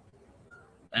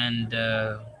and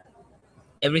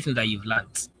everything that you've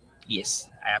learned. Yes,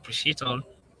 I appreciate all.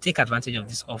 Take advantage of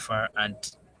this offer and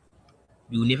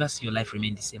you will never see your life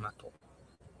remain the same at all.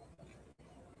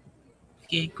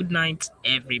 Okay, good night,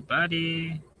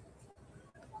 everybody.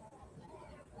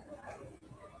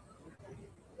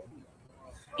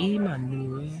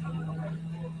 Emmanuel.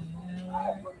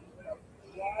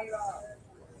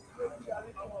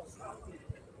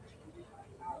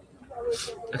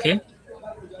 Okay,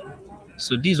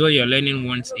 so this is what you're learning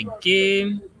once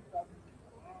again.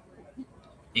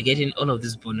 You're getting all of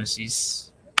these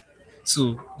bonuses.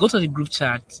 So go to the group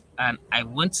chat and I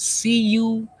want to see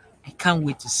you. I can't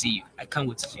wait to see you. I can't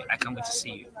wait to see you. I can't wait to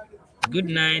see you. Good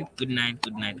night, good night,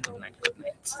 good night, good night, good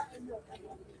night.